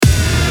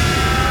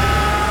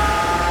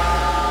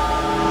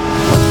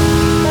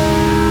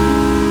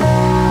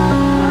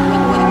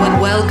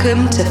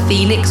Welcome to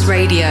Phoenix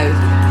Radio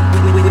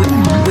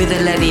with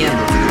ILLENIUM.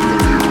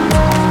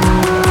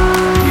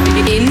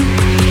 In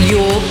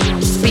your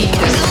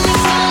speakers.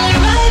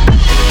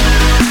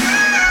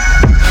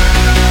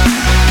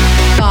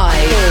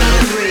 5,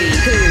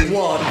 3, 2,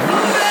 1.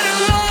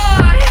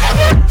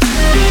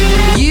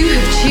 You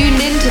have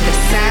tuned into the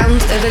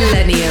sounds of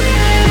ILLENIUM.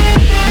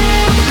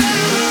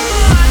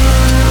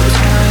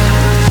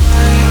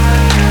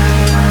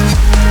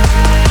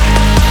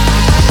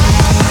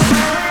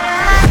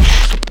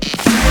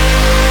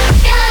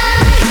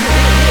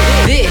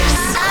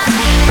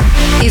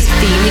 Is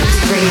Phoenix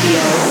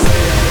Radio.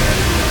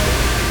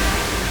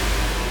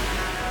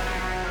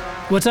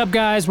 What's up,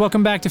 guys?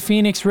 Welcome back to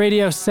Phoenix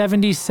Radio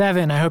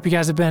 77. I hope you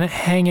guys have been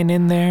hanging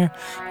in there.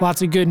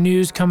 Lots of good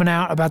news coming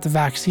out about the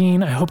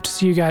vaccine. I hope to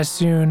see you guys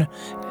soon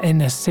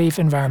in a safe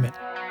environment.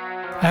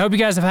 I hope you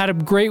guys have had a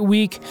great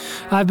week.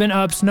 I've been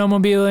up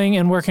snowmobiling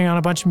and working on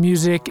a bunch of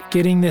music,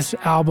 getting this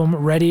album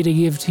ready to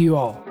give to you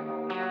all.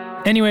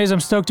 Anyways, I'm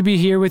stoked to be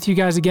here with you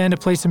guys again to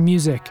play some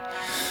music.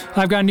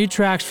 I've got new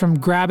tracks from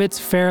Grabbits,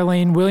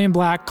 Fairlane, William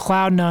Black,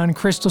 Cloud None,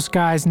 Crystal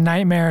Skies,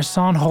 Nightmare,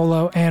 Son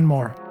Holo, and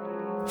more.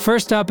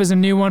 First up is a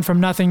new one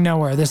from Nothing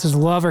Nowhere. This is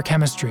Love or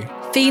Chemistry.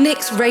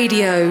 Phoenix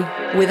Radio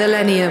with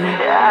ILLENIUM.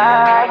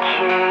 I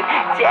keep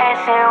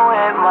dancing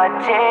with my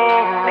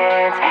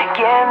demons.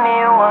 Give me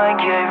one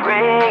good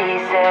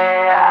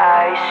reason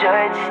I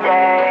should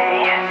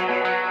stay.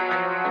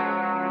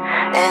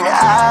 And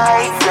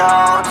I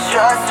don't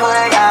trust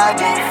what I've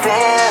been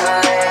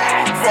feeling.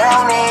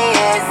 Tell me,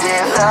 is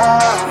it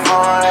love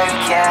or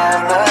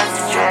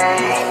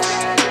chemistry?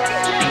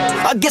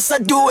 I guess I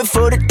do it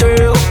for the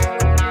thrill.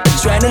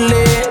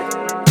 Adrenaline,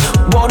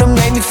 wanna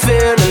make me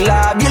feel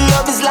alive. Your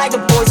love is like a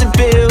poison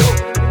pill,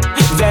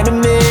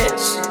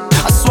 venomous.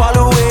 I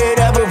swallow it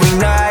every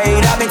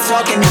night. I've been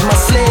talking in my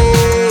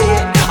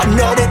sleep. I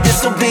know that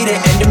this will be the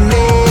end of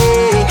me.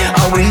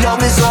 Are we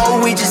lovers or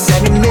are we just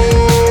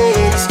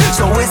enemies?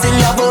 So is it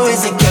love or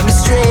is it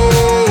chemistry?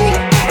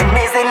 And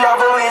is it love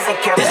or is it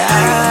chemistry?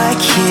 I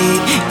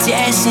keep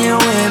dancing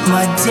with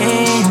my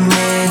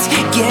demons.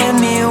 Give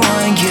me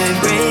one good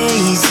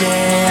reason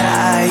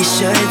I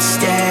should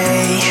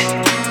stay.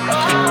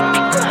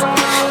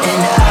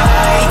 And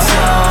I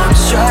don't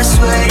trust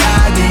what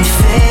I've been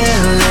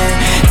feeling.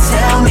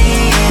 Tell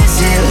me, is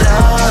it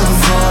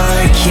love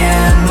or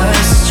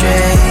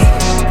chemistry?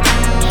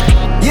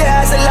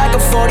 Yeah, it's like a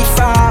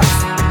 45.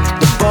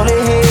 The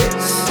bullet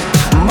hits.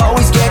 I'm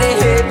always getting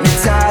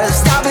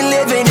hypnotized. I've been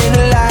living in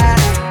a lie.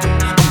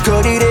 I'm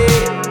good at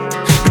it,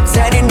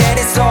 pretending that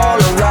it's all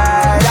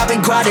alright. I've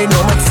been grinding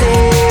on my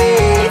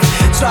teeth,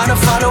 trying to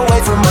find a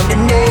way from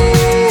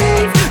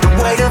underneath. The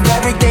weight of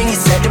everything is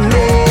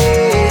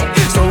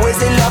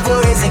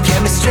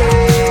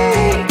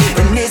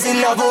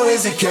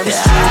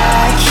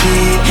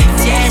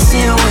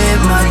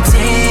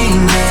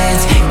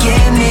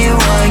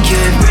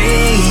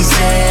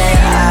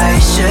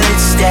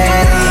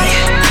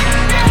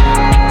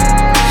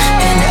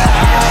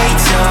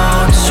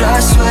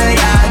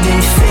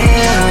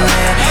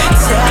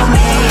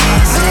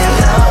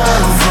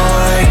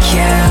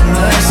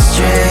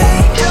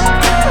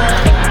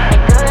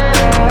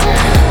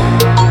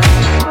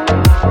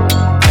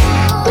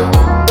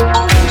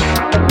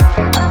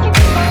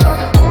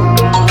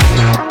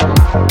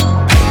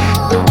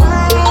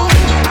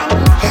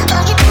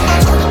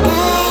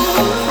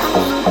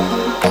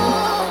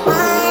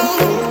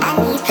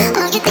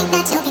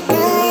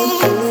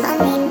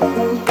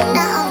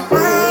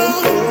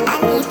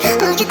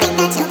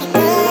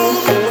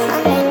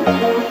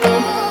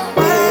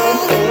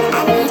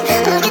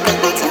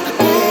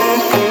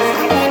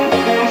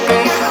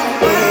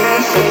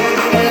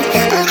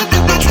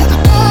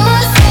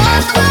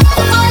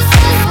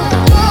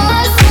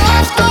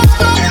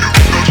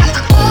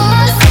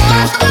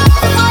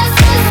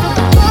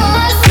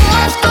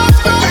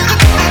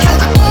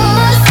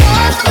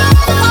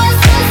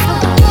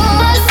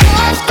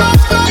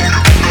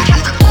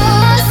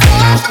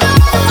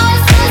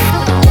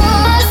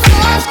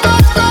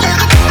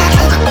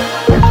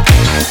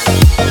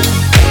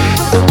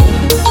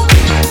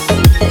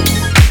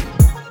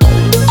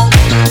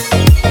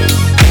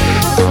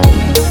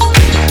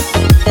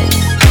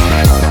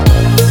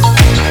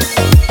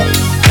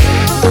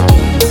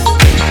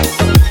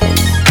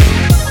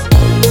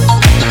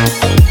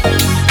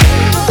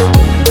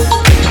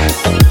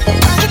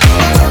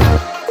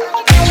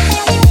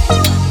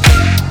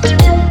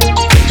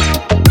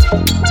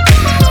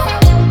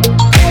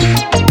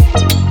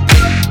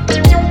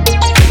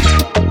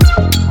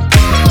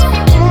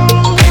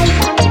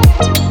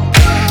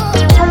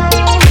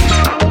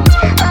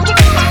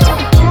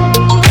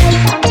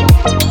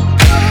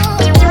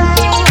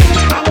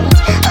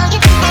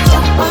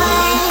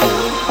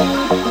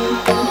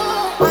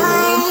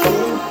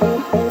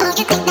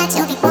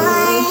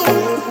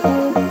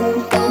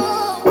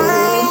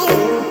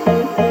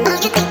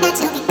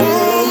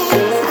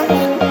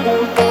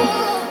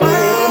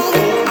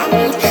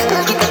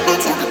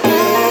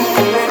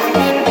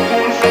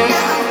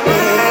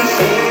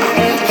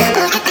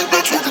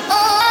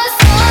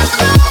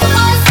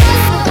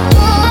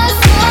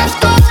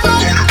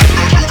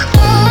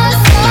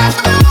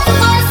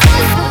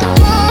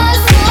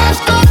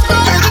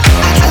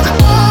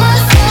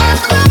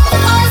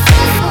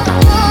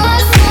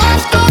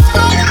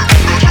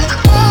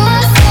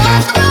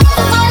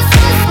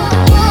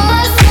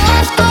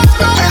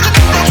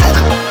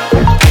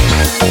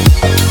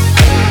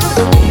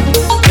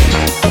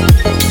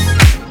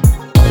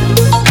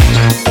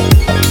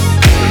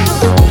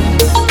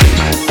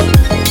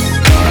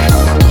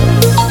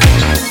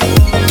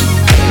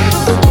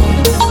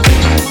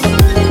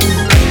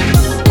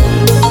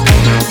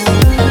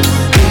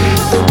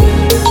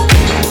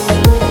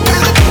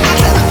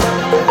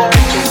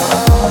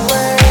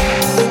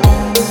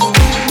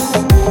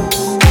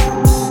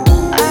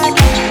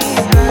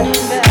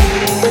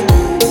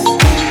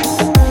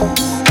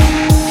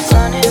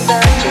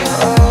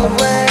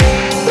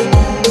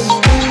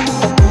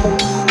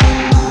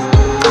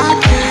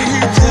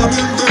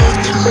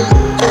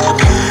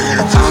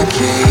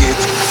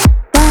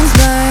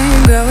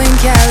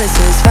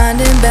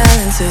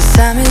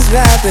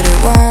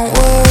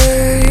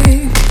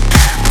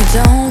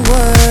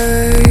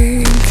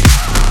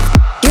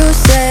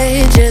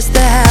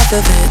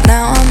enough of it.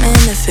 Now I'm in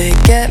the fit.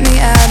 Get me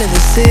out of the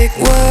sick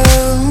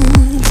world.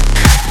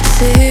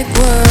 Sick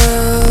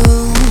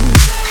world.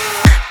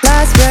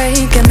 Lights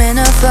break, I'm in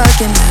a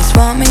fucking mess.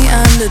 Want me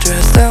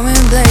underdressed, throwing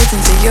blades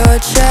into your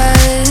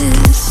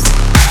chest.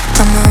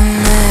 I'm a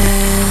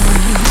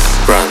mess.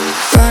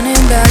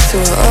 Running back to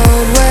our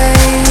old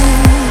ways.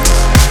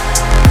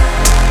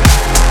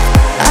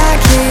 I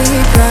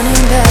keep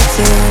running back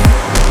to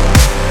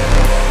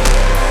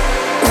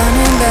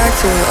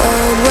our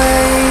old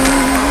ways.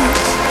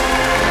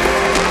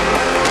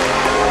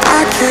 I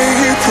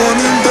keep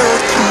running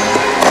back to.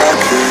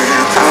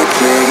 I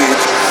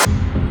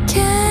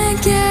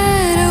Can't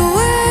get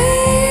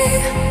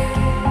away.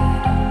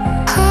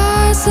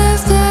 Hearts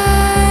left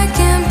black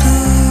and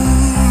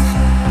blue.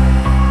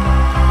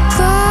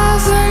 Far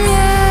from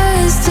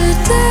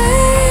yesterday.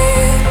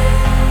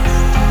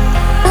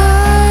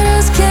 What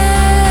else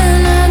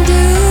can I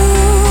do?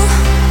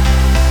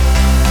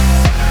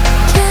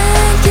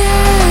 Can't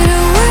get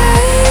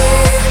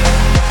away.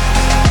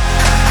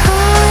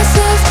 Hearts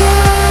left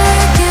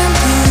black and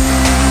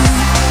blue.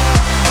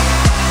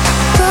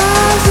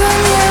 Far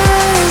from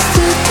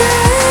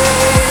yesterday.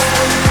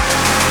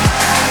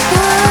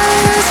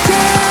 What else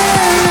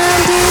can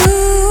I do?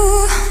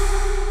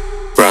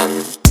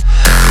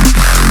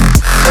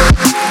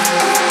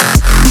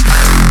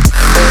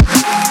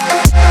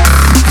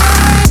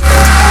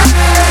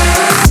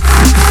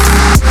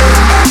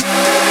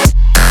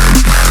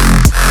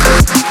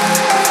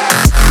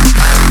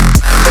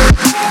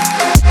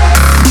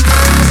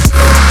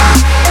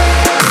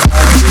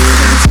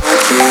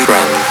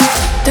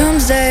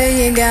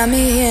 Doomsday, you got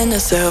me in a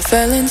cell.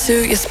 Fell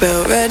into your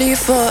spell, ready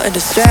for a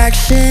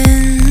distraction.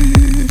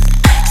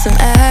 Some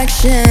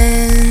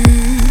action.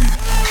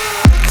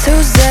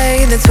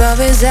 Tuesday, the 12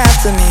 is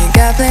after me.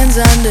 Got plans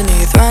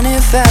underneath, running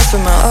fast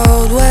from my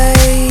old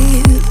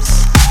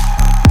ways.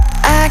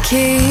 I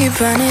keep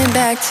running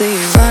back to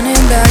you,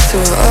 running back to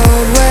our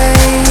old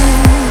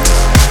ways.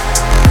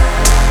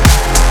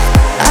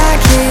 I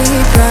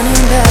keep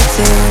running back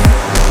to you,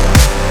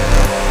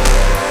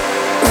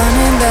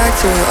 running back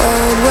to our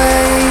old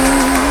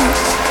ways.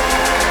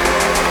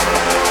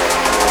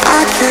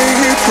 I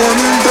keep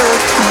running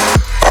back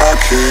to.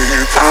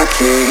 I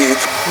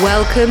keep.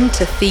 Welcome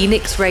to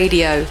Phoenix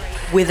Radio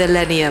with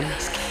ILLENIUM.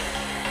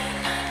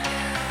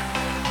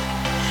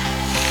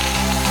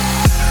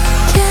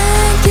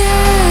 Can't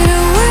get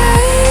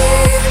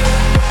away.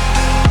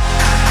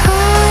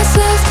 Hearts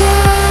left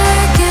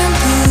black and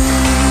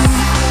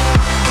blue.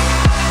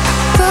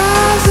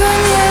 Far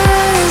from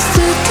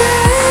yesterday.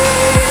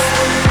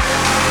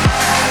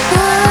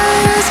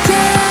 What else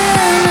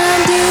can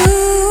I do?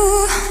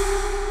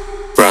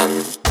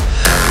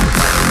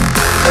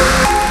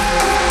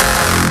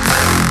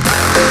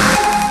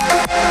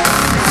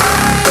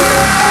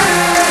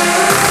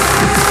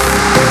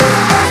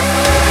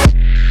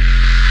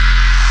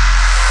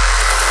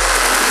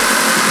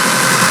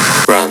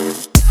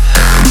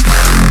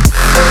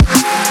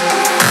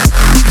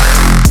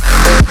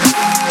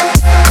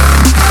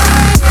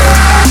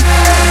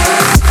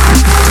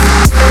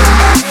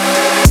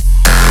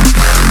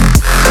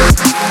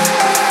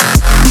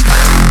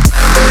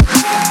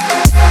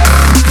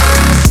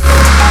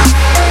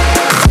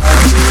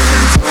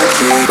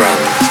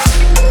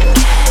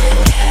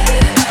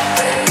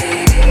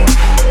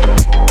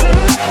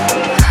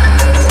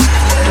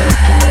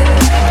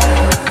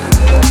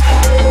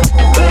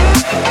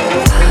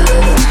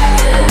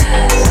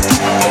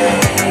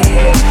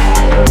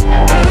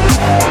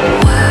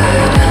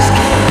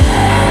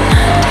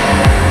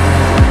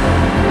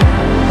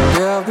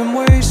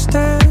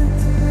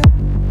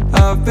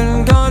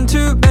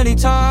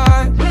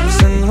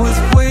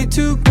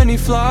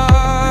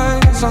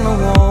 flies on the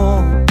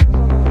wall.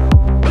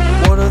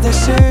 What are they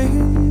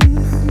saying?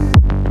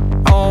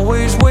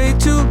 Always way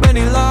too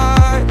many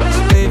lies.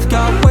 They've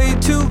got way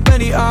too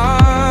many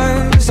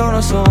eyes on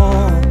us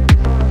all.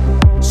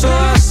 So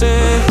I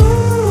say,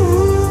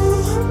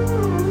 ooh,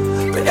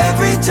 but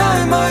every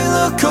time I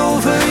look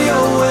over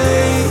your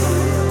way,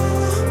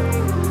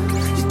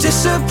 you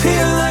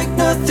disappear like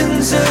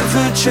nothing's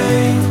ever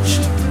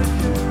changed.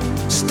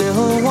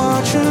 Still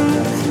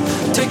watching,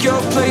 take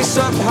your place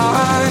up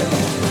high.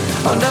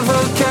 I'll never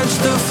catch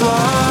the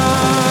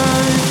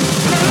fly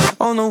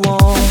on the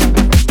wall.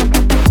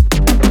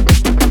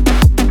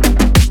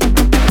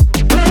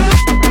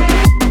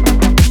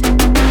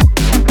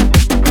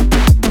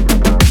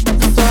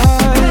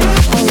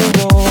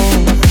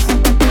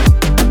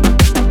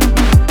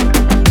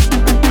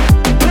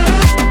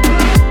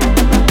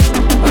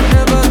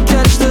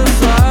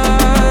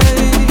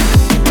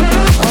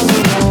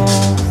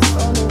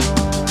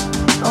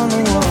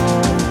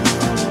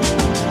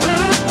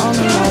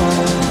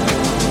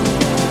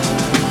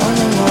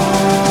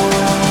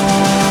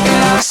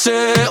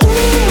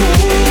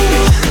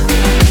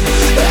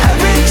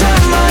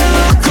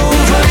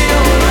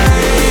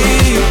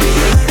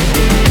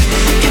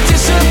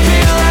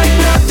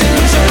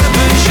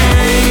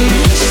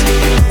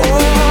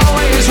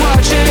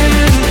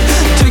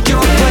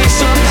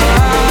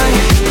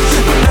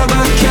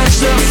 Catch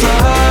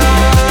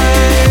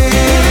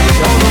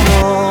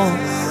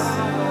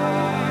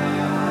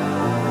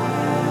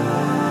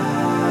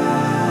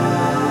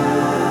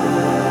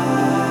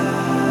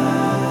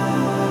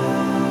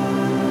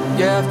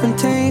Yeah, I've been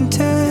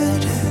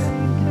tainted,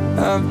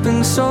 I've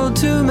been sold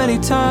too many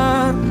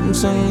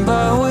times, and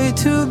by way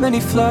too many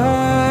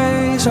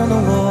flies on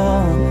the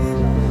wall.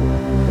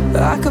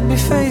 I could be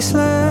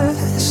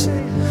faceless,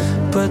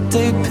 but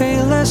they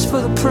pay less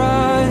for the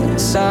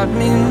price. I'd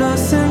mean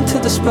nothing to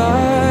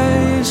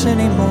despise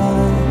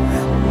anymore.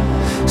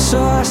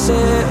 So I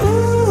say,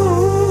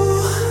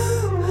 ooh,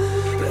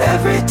 but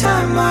every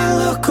time I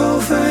look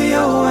over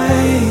your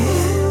way,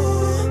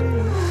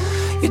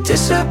 you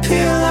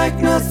disappear like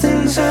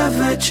nothing's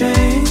ever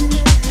changed.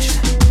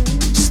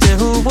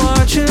 Still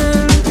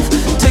watching,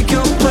 take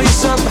your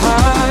place up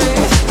high.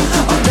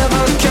 I'll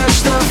never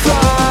catch the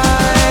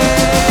flight.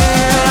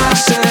 I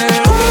say,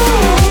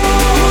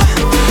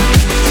 ooh,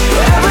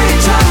 every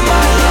time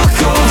I look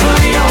over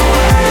your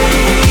way,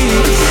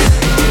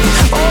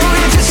 oh,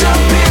 you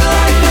disappear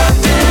like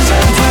nothing's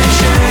ever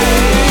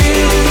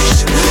changed.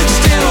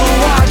 Still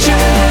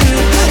watching,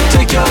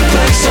 take your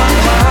place up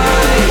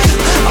high.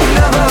 I'll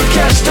never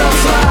catch the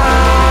flight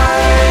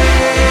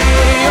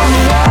on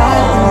the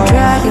wall. I'm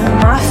dragging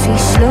my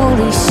feet,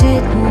 slowly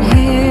sitting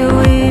here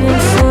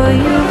waiting for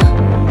you.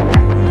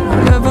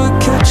 I'll never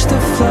catch the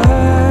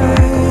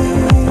flight.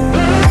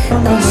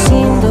 Don't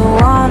seem to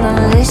wanna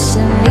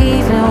listen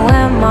even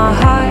when my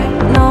heart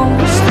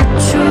knows the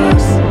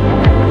truth.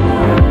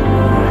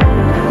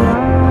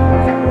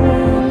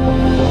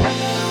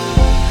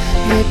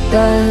 It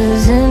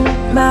doesn't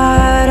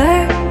matter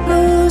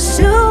who's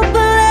to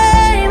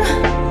blame,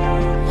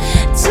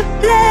 to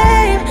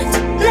blame,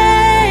 to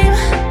blame.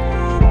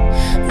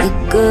 The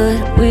good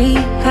we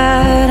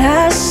had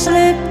has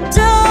slipped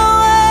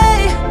away,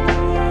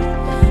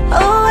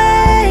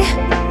 away.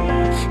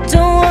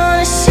 Don't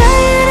wanna say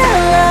it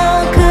out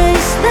loud,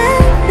 'cause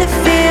then it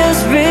feels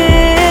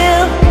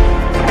real.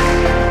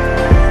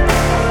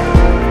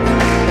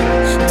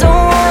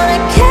 Don't wanna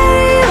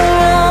carry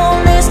around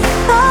this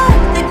thought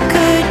that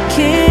could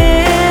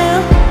kill.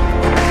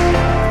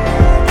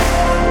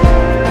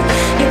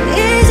 You're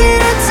easy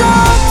to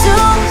talk to,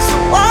 so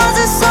why is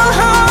it so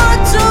hard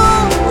to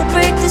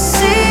break the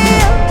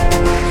seal,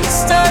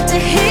 start to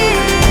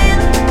heal?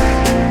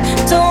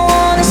 Don't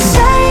wanna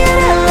say it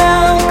out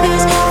loud,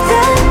 'cause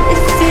then it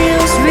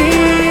feels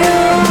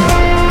real.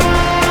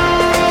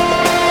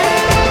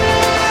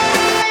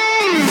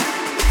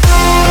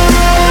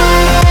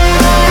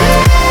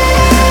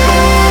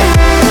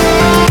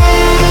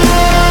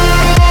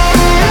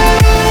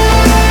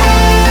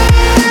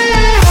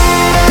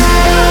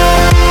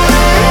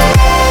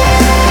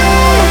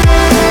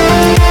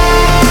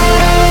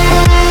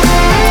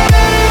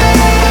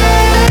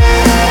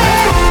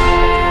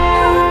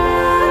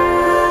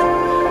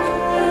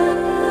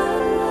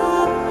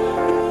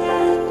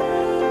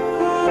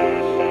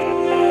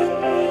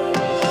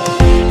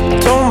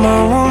 Told my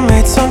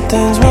roommate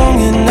something's wrong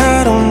and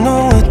I don't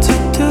know what to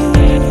do.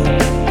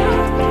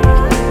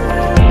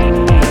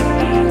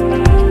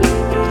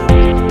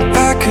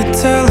 I could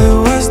tell it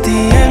was the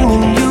end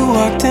when you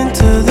walked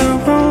into the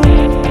room.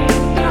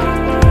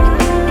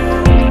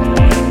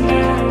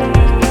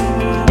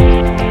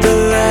 The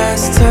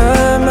last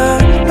time I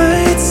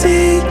might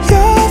see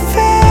your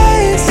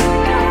face,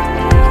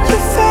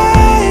 your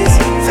face,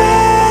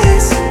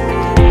 face.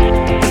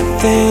 I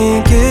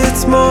think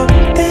it's more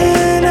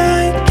than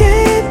I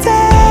can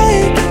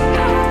take,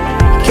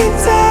 can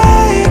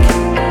take.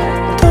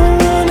 Don't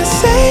wanna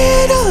say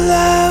it out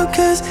loud,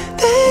 'cause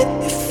then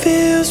it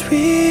feels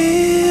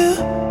real.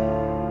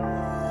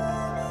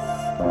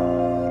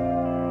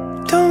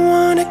 Don't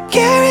wanna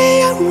carry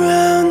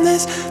around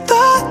this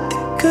thought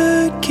that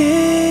could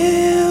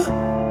kill.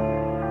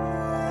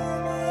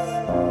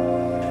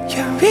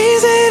 You're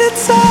easy to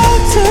talk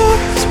to,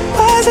 so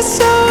why is it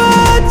so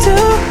hard to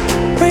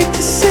break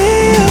the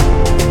seal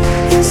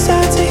and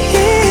start to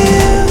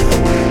heal?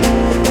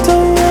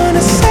 Don't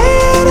wanna say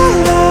it out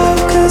loud,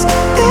 'cause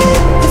then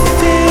it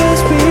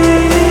feels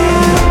real.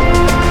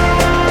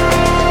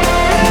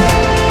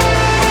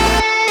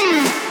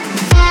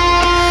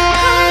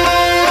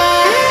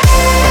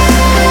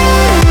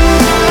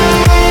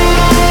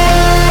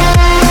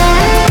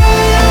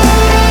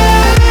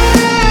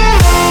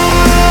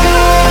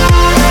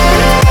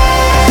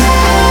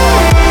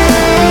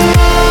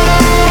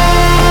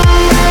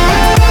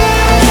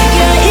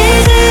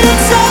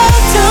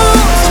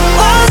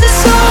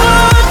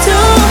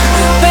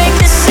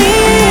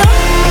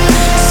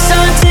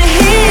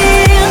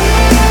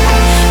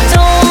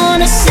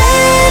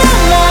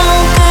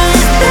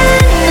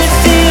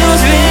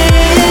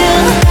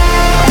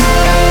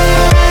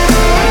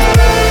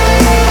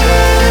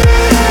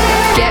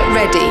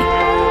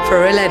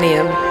 for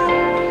ILLENIUM.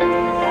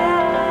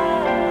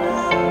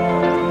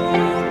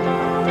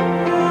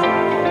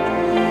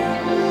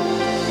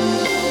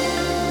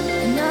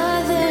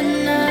 Another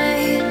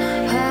night,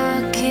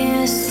 I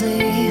can't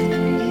sleep.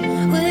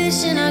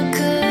 Wishing I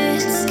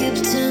could skip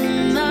to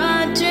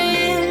my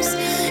dreams.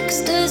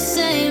 'Cause the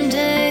same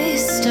day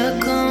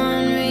stuck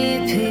on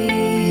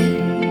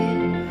repeat.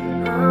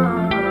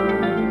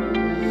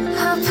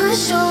 I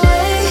push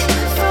away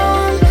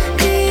from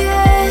the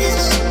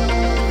edge,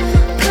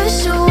 push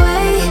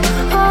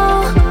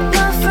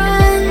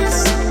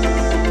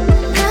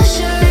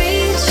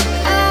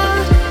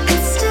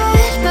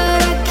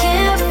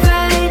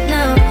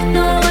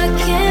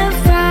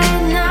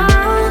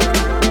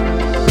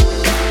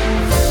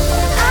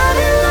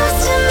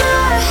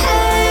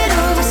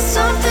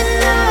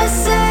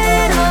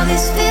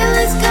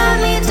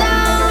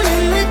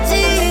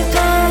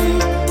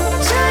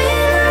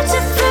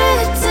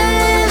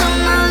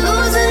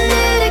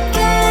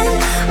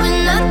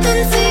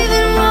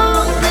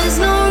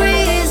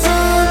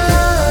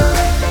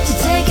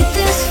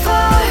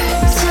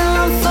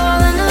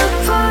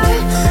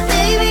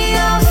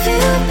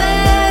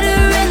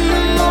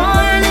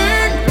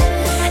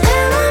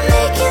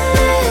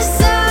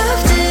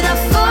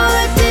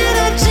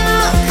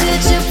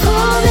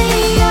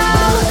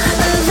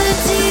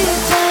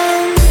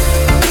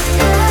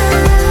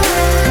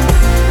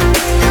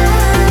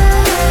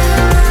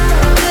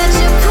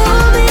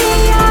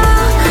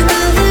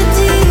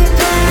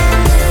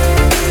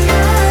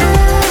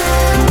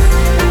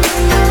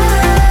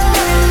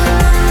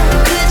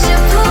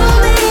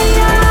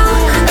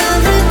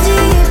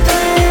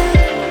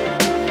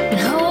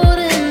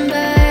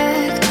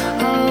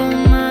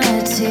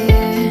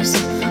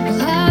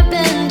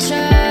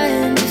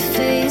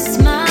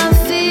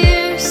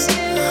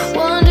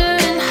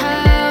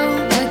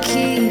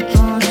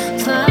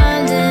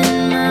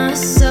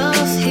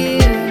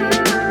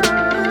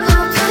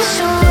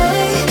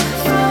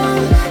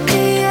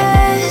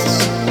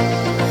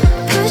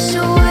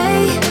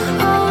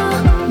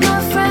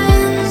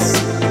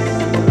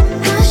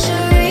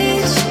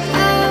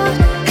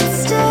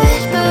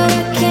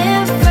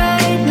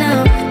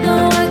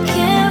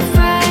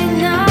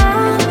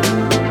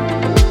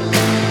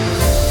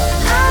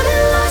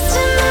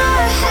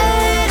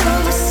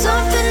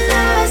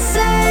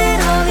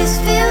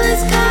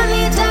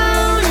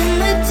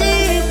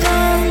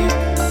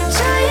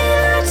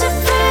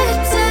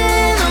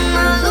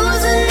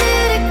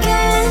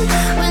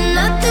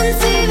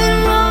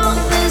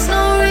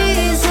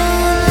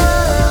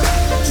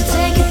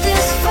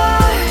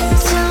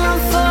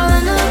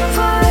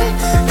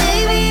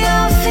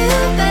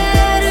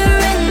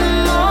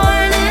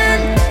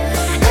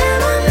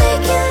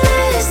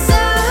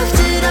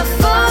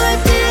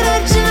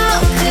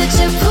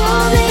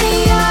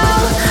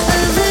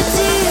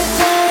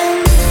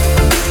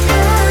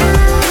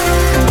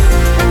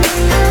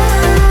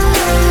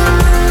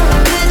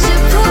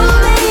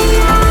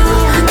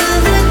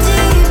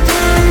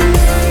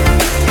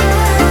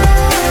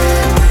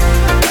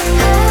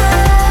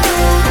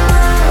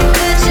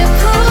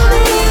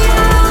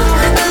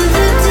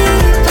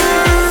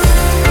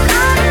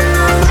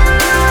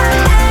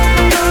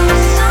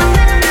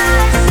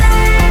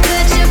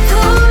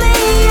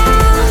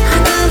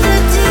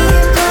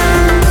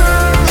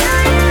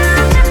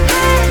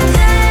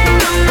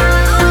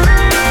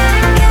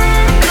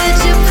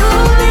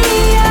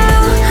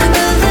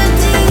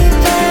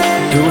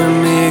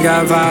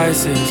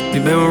vices.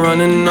 We've been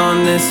running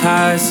on this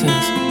high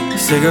since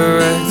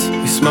cigarettes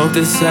we smoked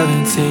at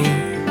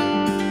 17.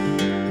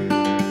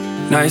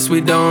 Nights we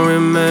don't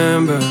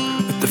remember,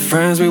 with the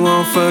friends we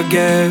won't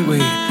forget. We'd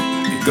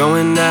be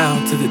going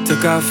out till they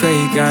took our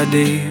fake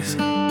IDs.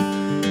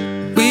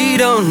 We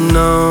don't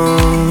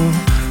know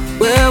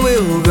where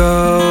we'll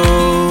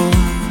go,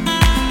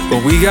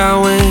 but we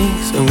got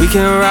wings and we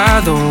can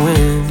ride the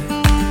wind.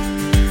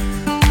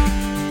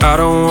 I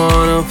don't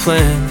wanna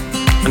plan,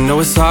 I know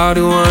it's hard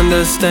to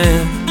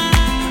understand.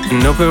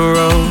 An open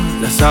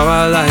road, that's how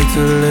I like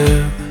to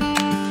live.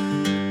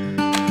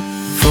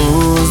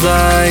 Fools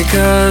like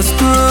us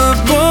were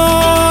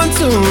born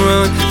to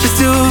run, just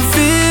to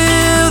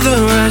feel the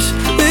rush.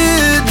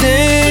 We're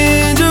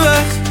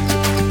dangerous.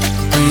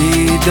 We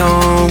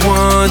don't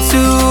want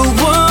to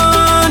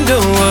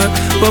wonder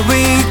what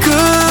we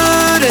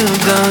could have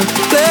done.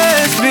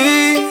 Let's be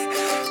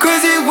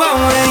crazy while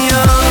we're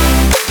young.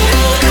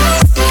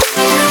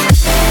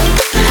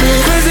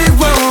 Crazy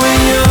while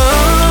we're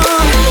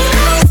young.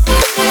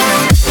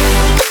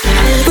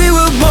 We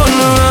were born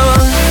to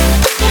run.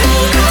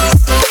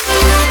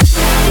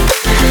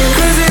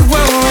 Crazy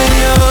while we're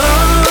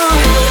young.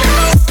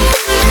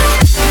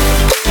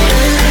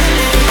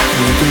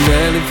 You can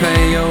barely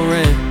pay your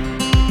rent,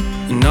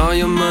 and all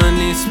your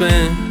money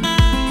spent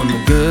on the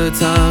good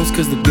times,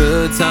 'cause the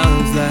good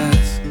times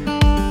last.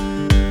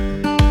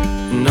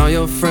 And all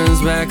your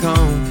friends back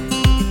home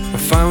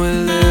are fine with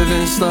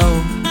living slow,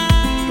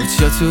 but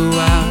you're too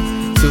out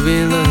to be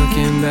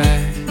looking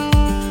back.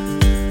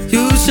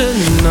 You should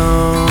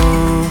know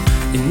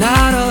you're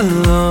not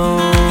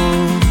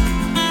alone.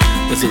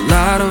 There's a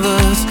lot of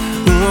us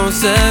who won't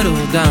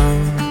settle down.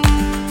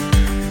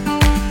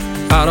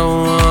 I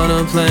don't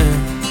wanna plan,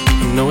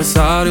 I know it's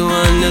hard to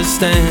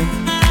understand,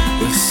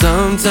 but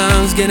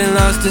sometimes getting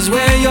lost is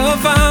where you're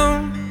found.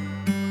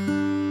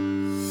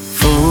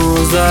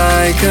 Fools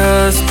like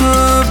us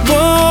were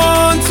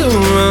born to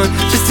run,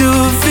 just to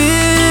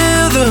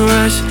feel the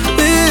rush.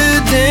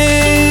 We're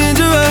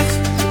dangerous.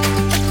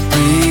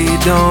 We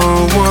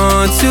don't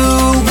want to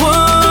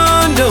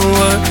wonder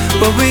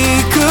what we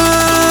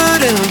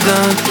could have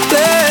done.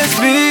 Let's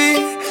be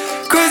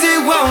crazy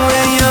while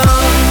we're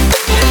young.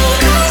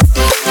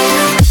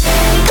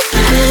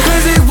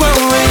 Crazy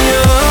while we're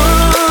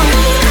young.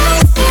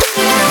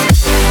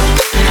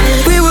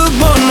 We were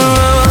born to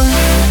run.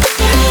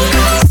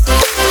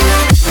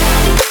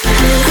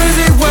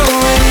 Crazy while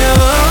we're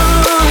young.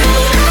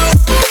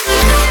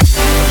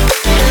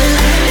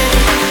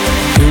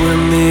 You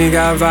and me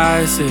got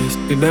vices.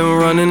 We've been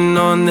running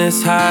on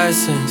this high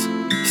since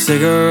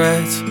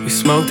cigarettes we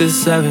smoked at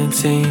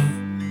 17.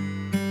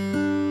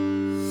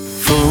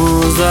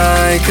 Fools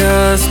like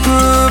us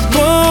were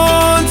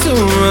born to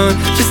run,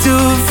 just to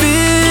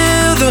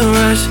feel the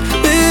rush.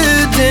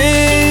 We're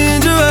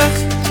dangerous.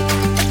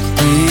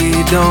 We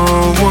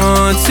don't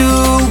want to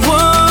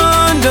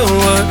wonder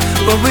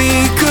what we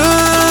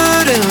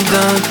could have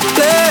done.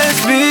 Let's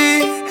be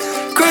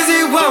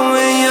crazy while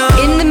we're young.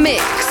 In the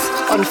mix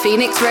on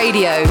Phoenix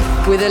Radio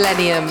with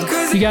ILLENIUM.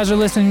 You guys are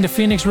listening to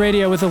Phoenix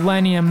Radio with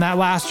ILLENIUM. That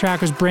last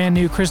track was brand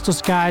new, Crystal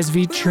Skies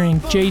featuring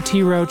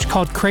JT Roach,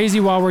 called Crazy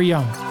While We're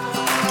Young.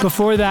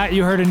 Before that,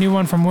 you heard a new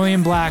one from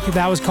William Black.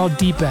 That was called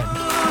Deep End.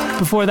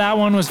 Before that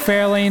one was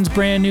Fairlane's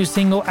brand new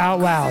single, Out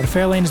Loud.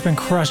 Fairlane has been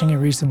crushing it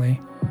recently.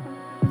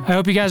 I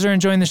hope you guys are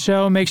enjoying the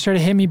show. Make sure to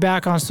hit me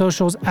back on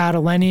socials at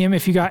ILLENIUM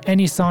if you got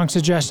any song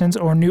suggestions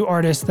or new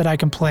artists that I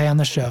can play on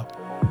the show.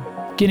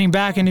 Getting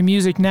back into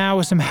music now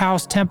with some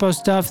house tempo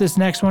stuff. This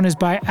next one is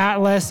by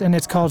Atlas and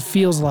it's called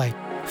Feels Like.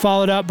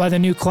 Followed up by the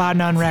new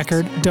Cloud9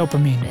 record,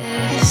 Dopamine.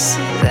 Is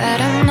that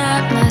I'm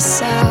not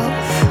myself,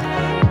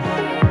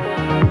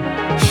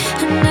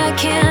 and I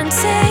can't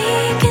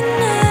take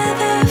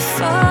another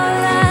fall.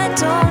 I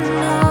don't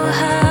know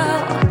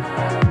how.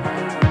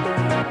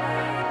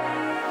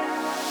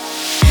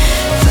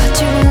 Thought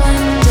you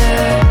wonder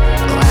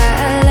why I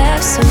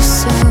left so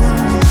soon.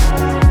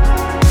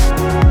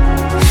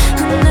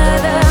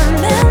 Another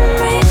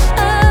memory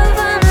of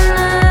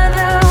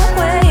another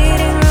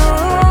waiting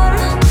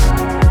room.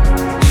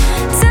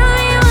 Tell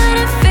me what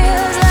it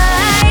feels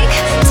like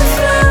to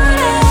float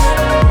up,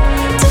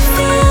 to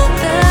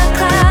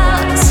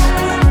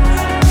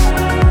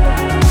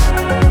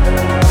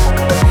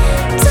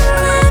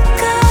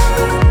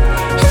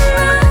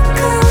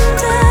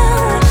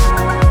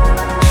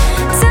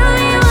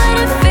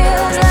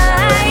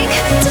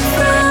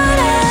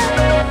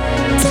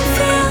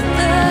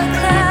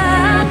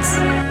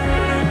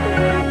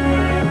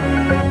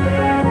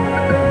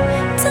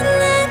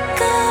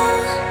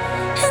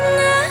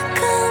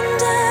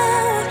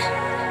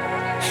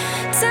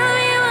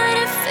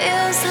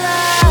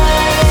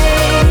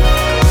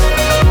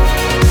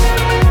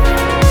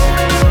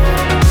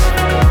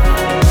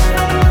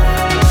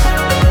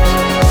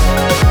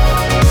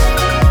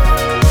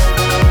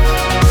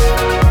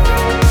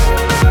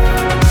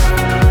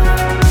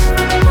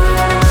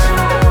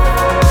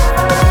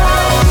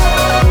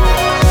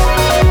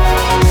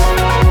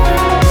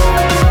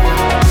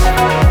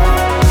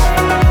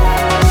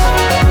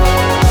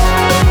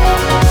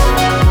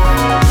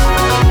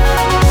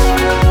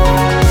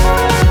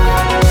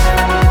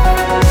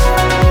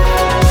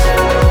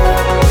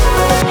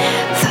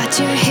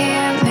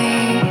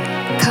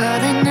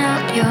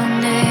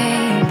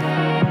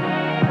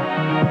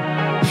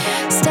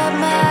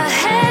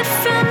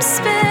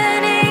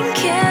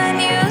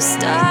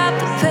stop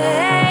the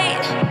pain.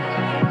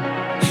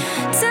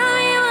 Tell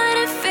me what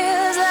it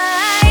feels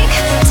like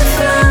to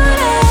float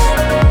up,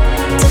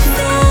 to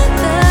feel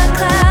the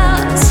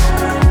clouds,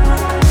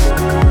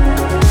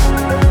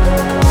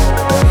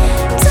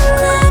 to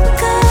let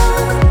go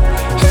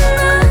and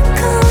not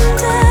come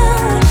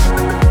down.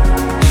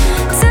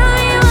 Tell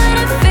me what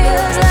it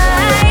feels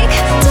like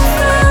to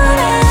float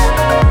up,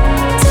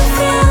 to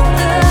feel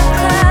the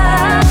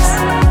clouds,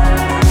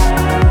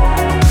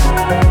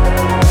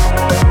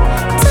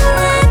 to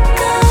let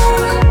go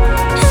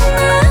and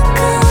not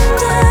come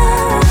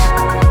down.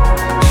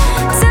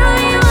 Tell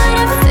me what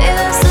it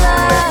feels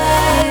like.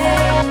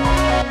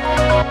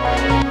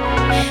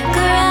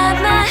 Grab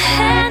my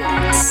hand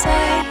and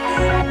say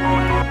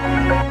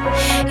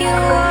you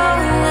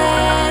won't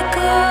let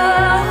go.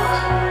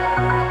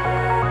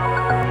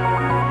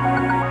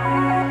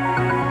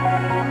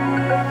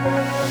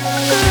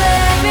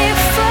 Let me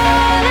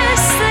fall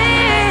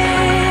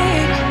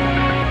asleep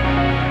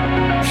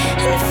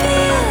and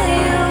feel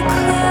you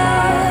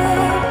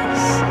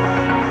close.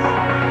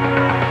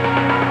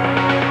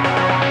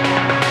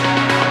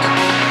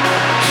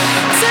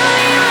 Tell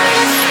me what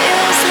it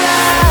feels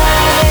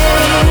like.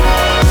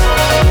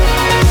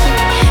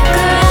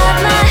 Grab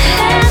my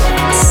hand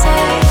and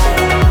say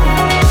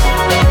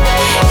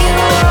you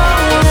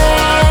won't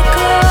let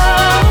go.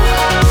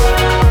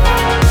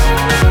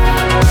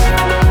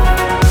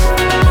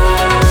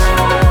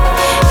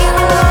 You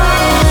won't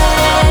let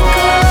go.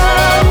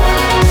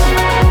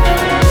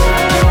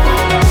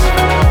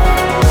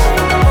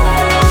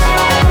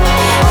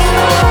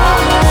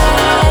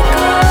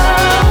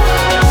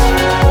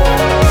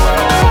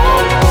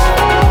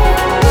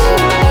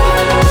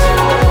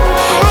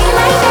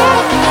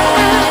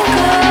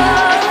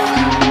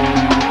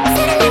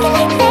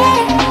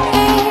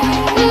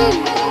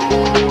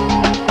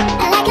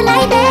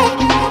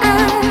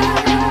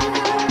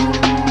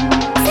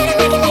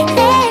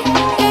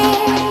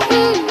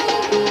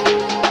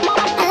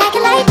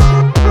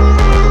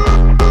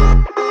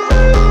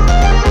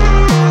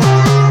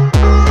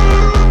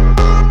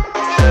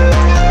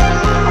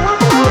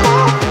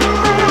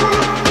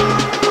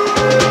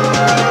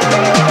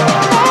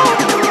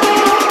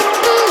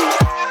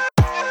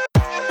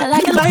 I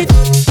like it like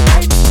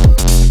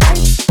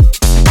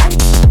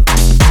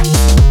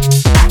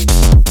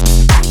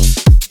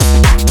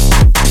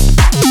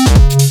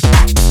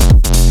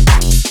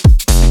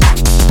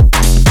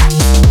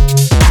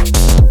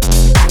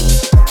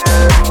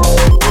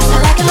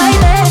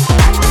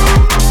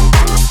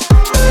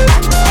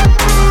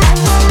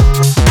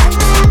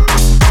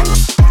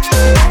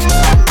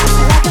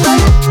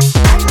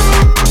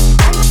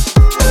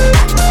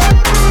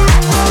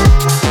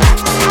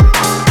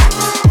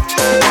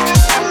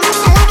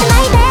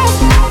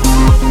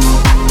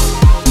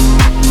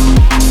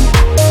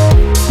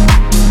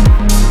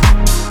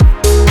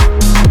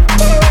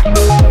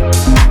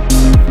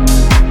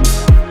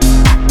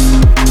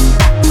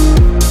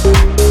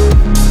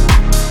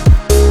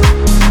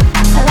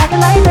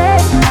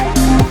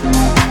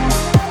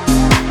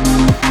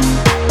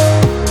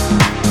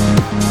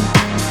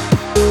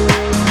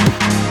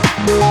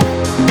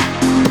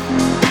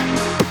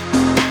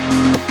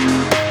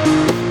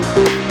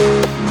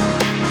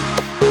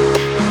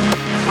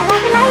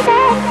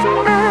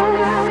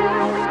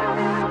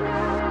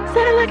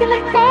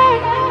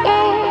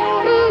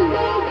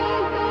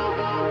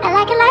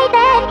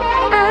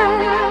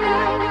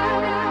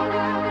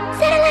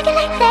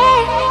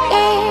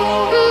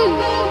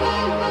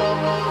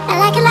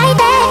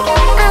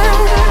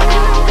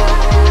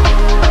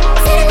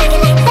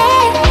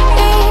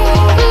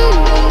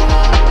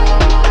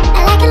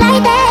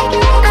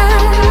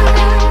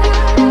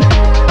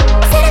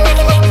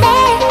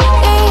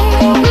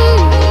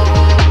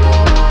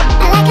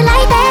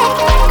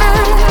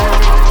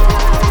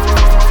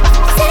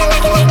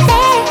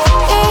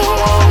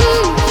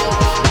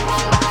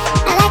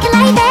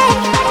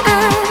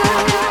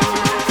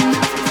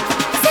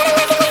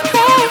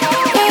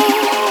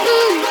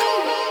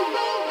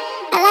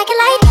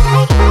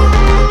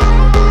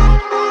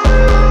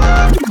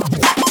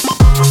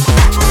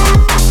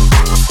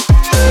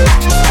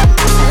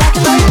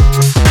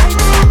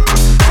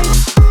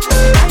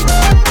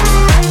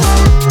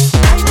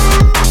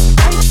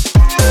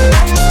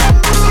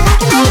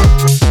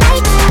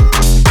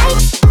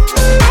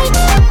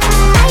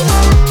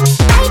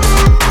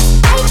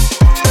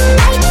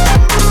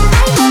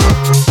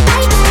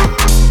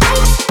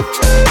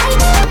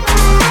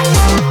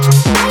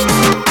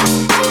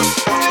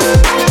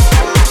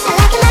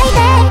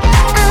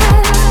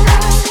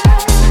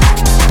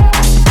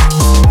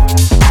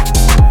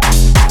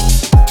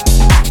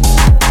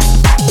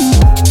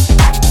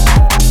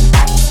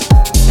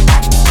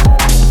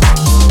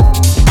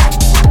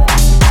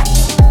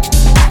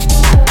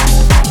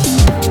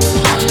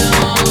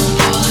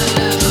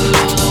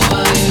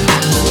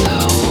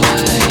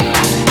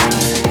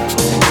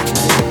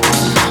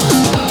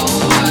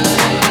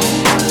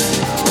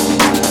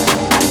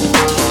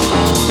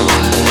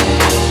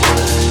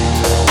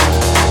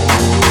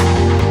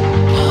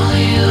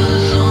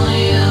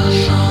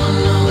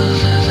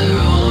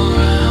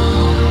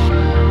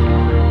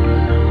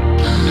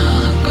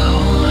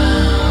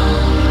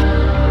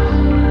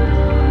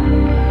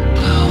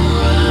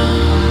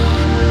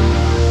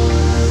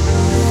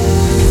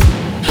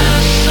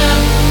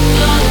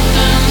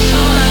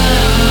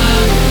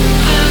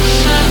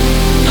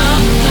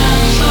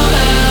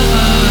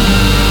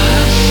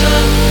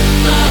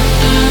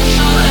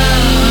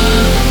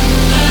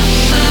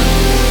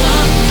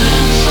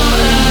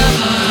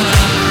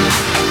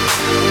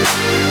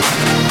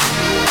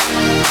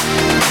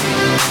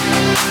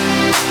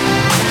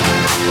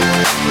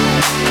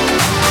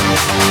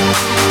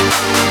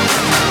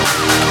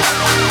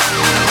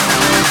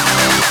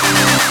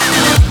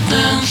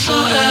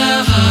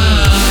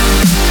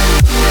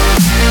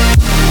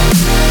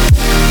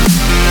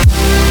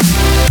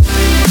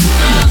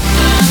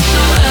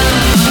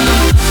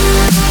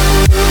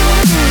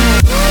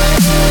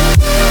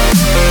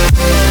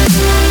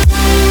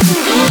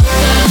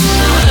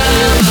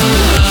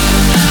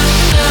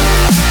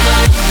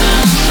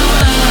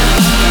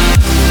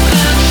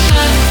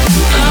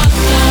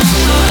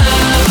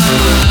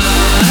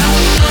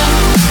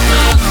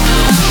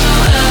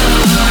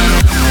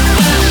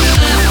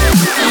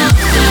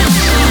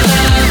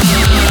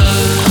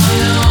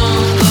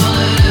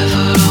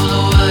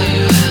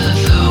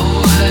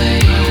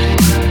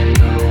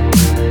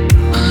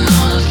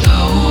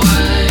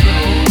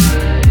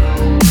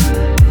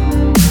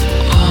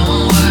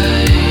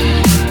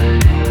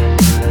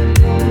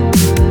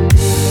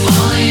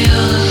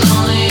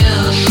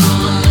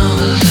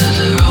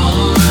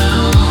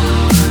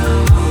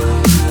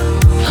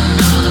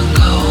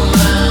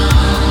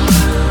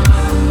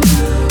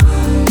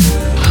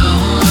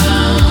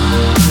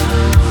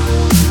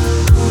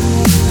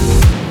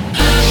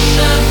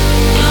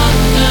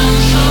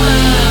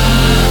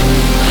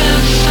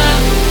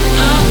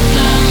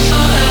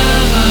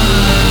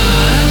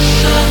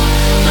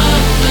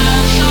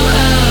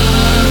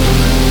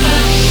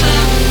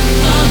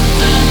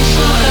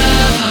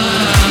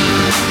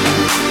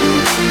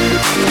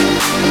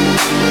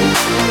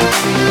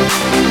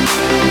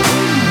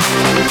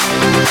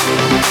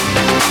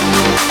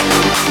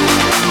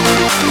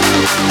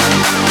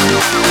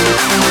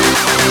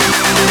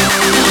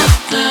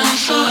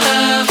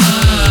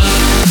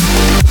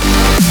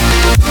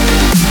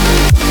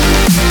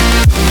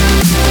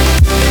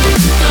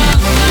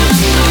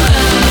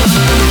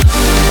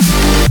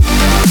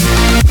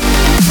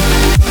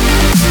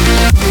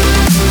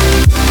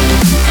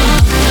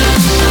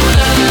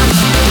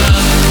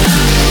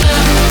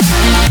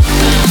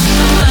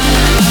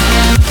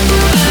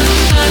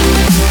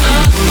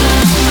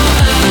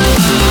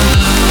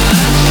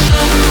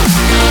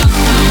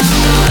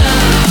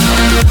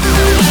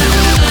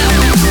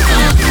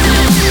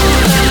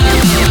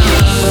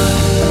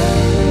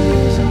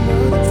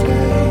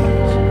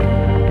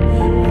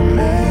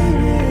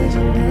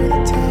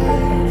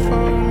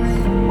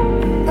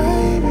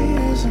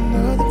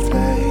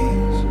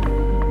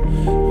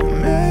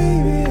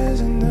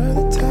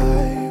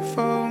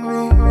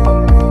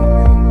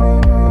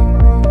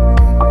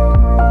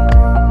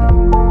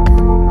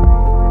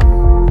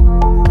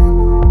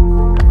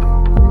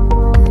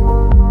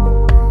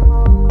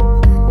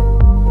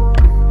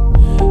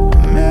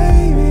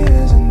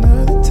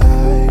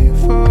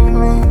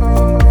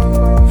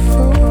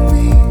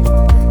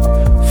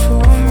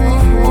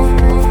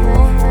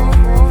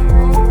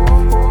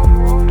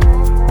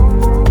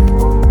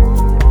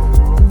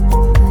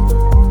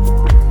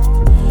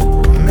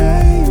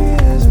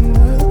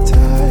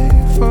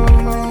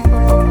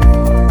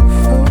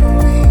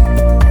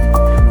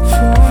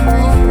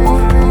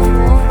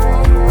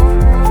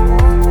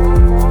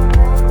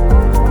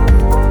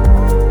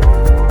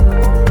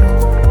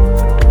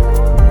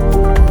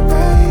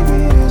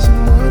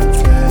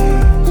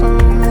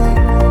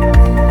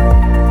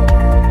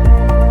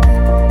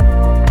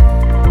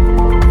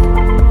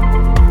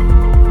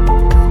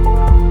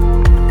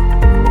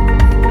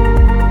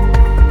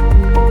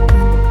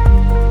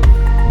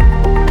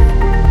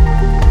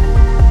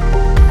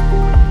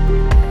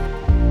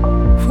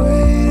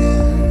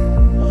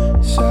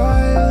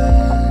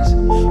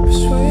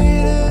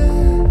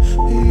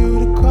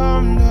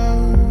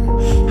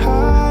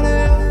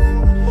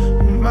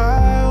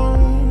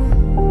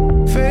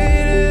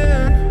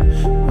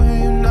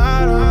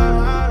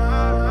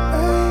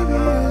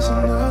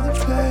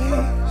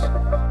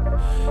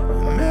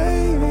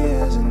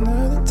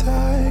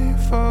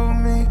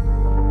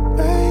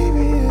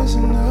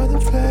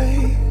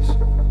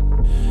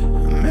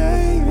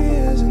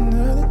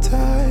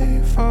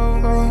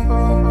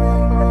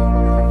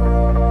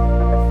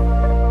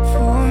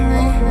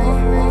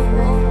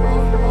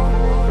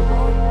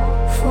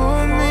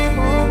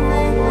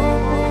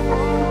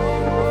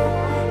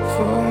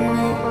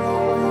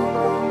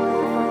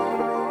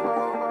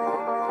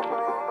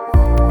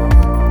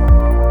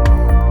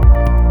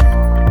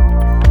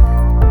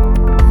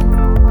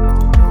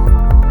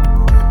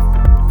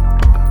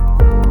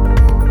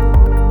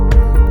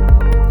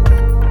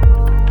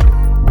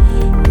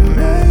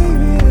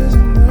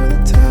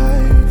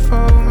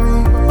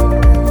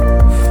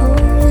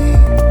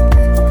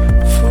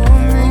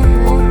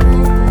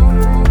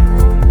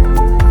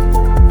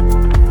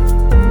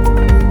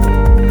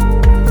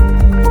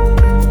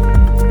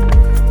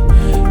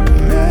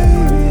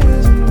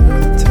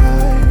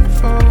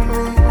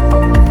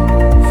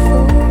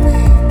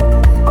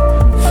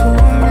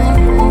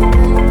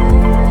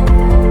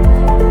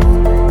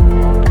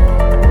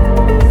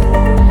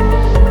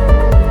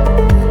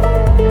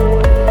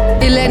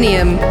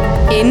ILLENIUM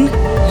in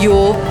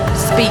your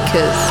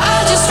speakers.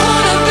 I just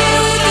wanna be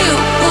with you.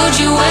 Would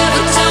you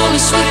ever tell me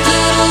sweet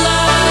little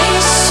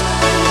lies?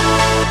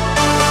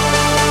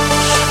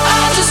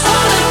 I just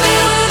wanna be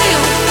with you.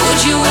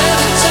 Would you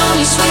ever tell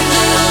me sweet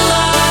little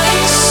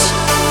lies?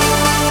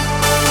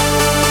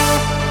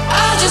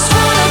 I just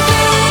wanna be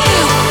with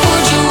you.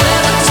 Would you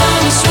ever tell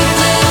me sweet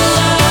little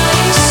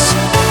lies?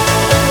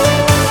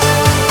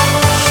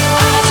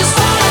 I just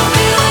wanna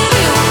be with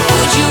you.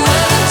 Would you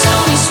ever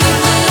tell me sweet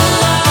little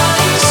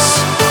lies?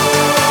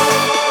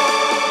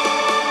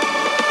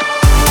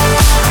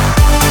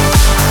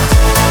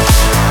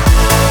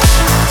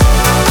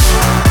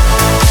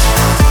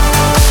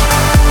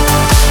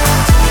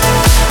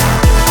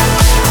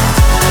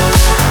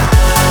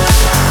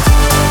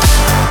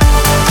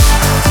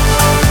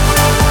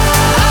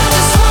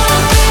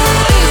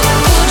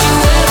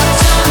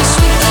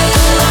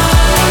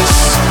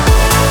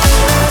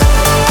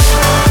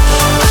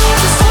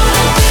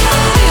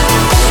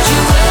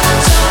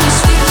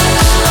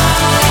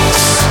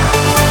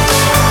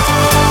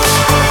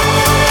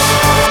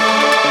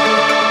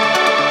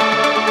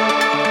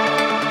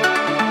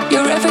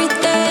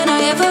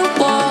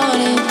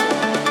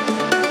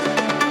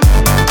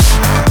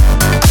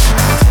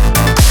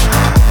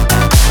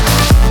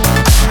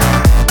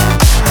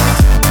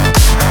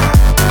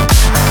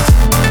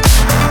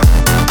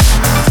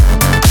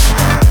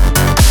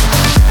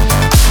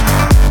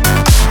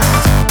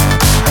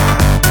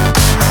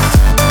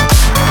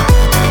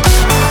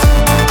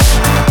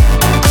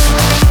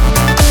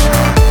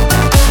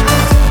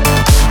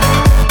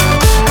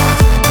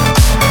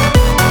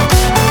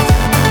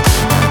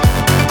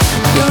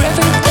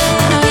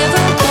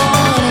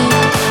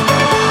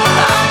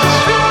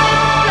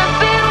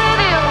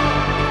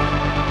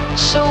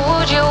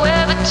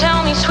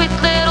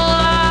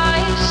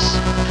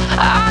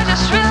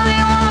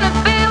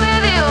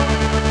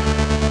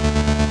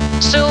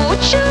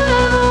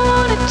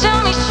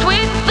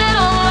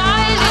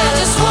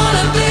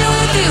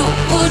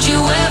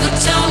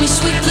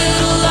 sweet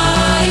little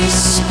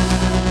lies.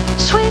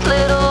 Sweet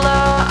little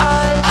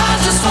lies. I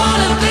just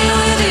wanna be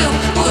with you.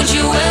 Would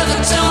you ever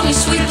tell me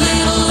sweet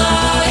little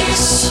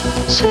lies?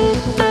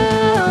 Sweet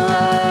little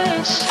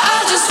lies. I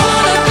just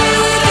wanna be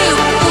with you.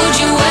 Would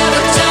you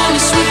ever tell me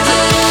sweet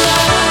little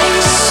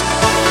lies?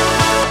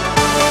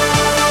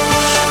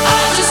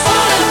 I just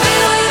wanna be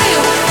with you.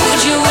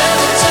 Would you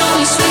ever tell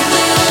me sweet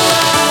little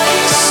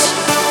lies?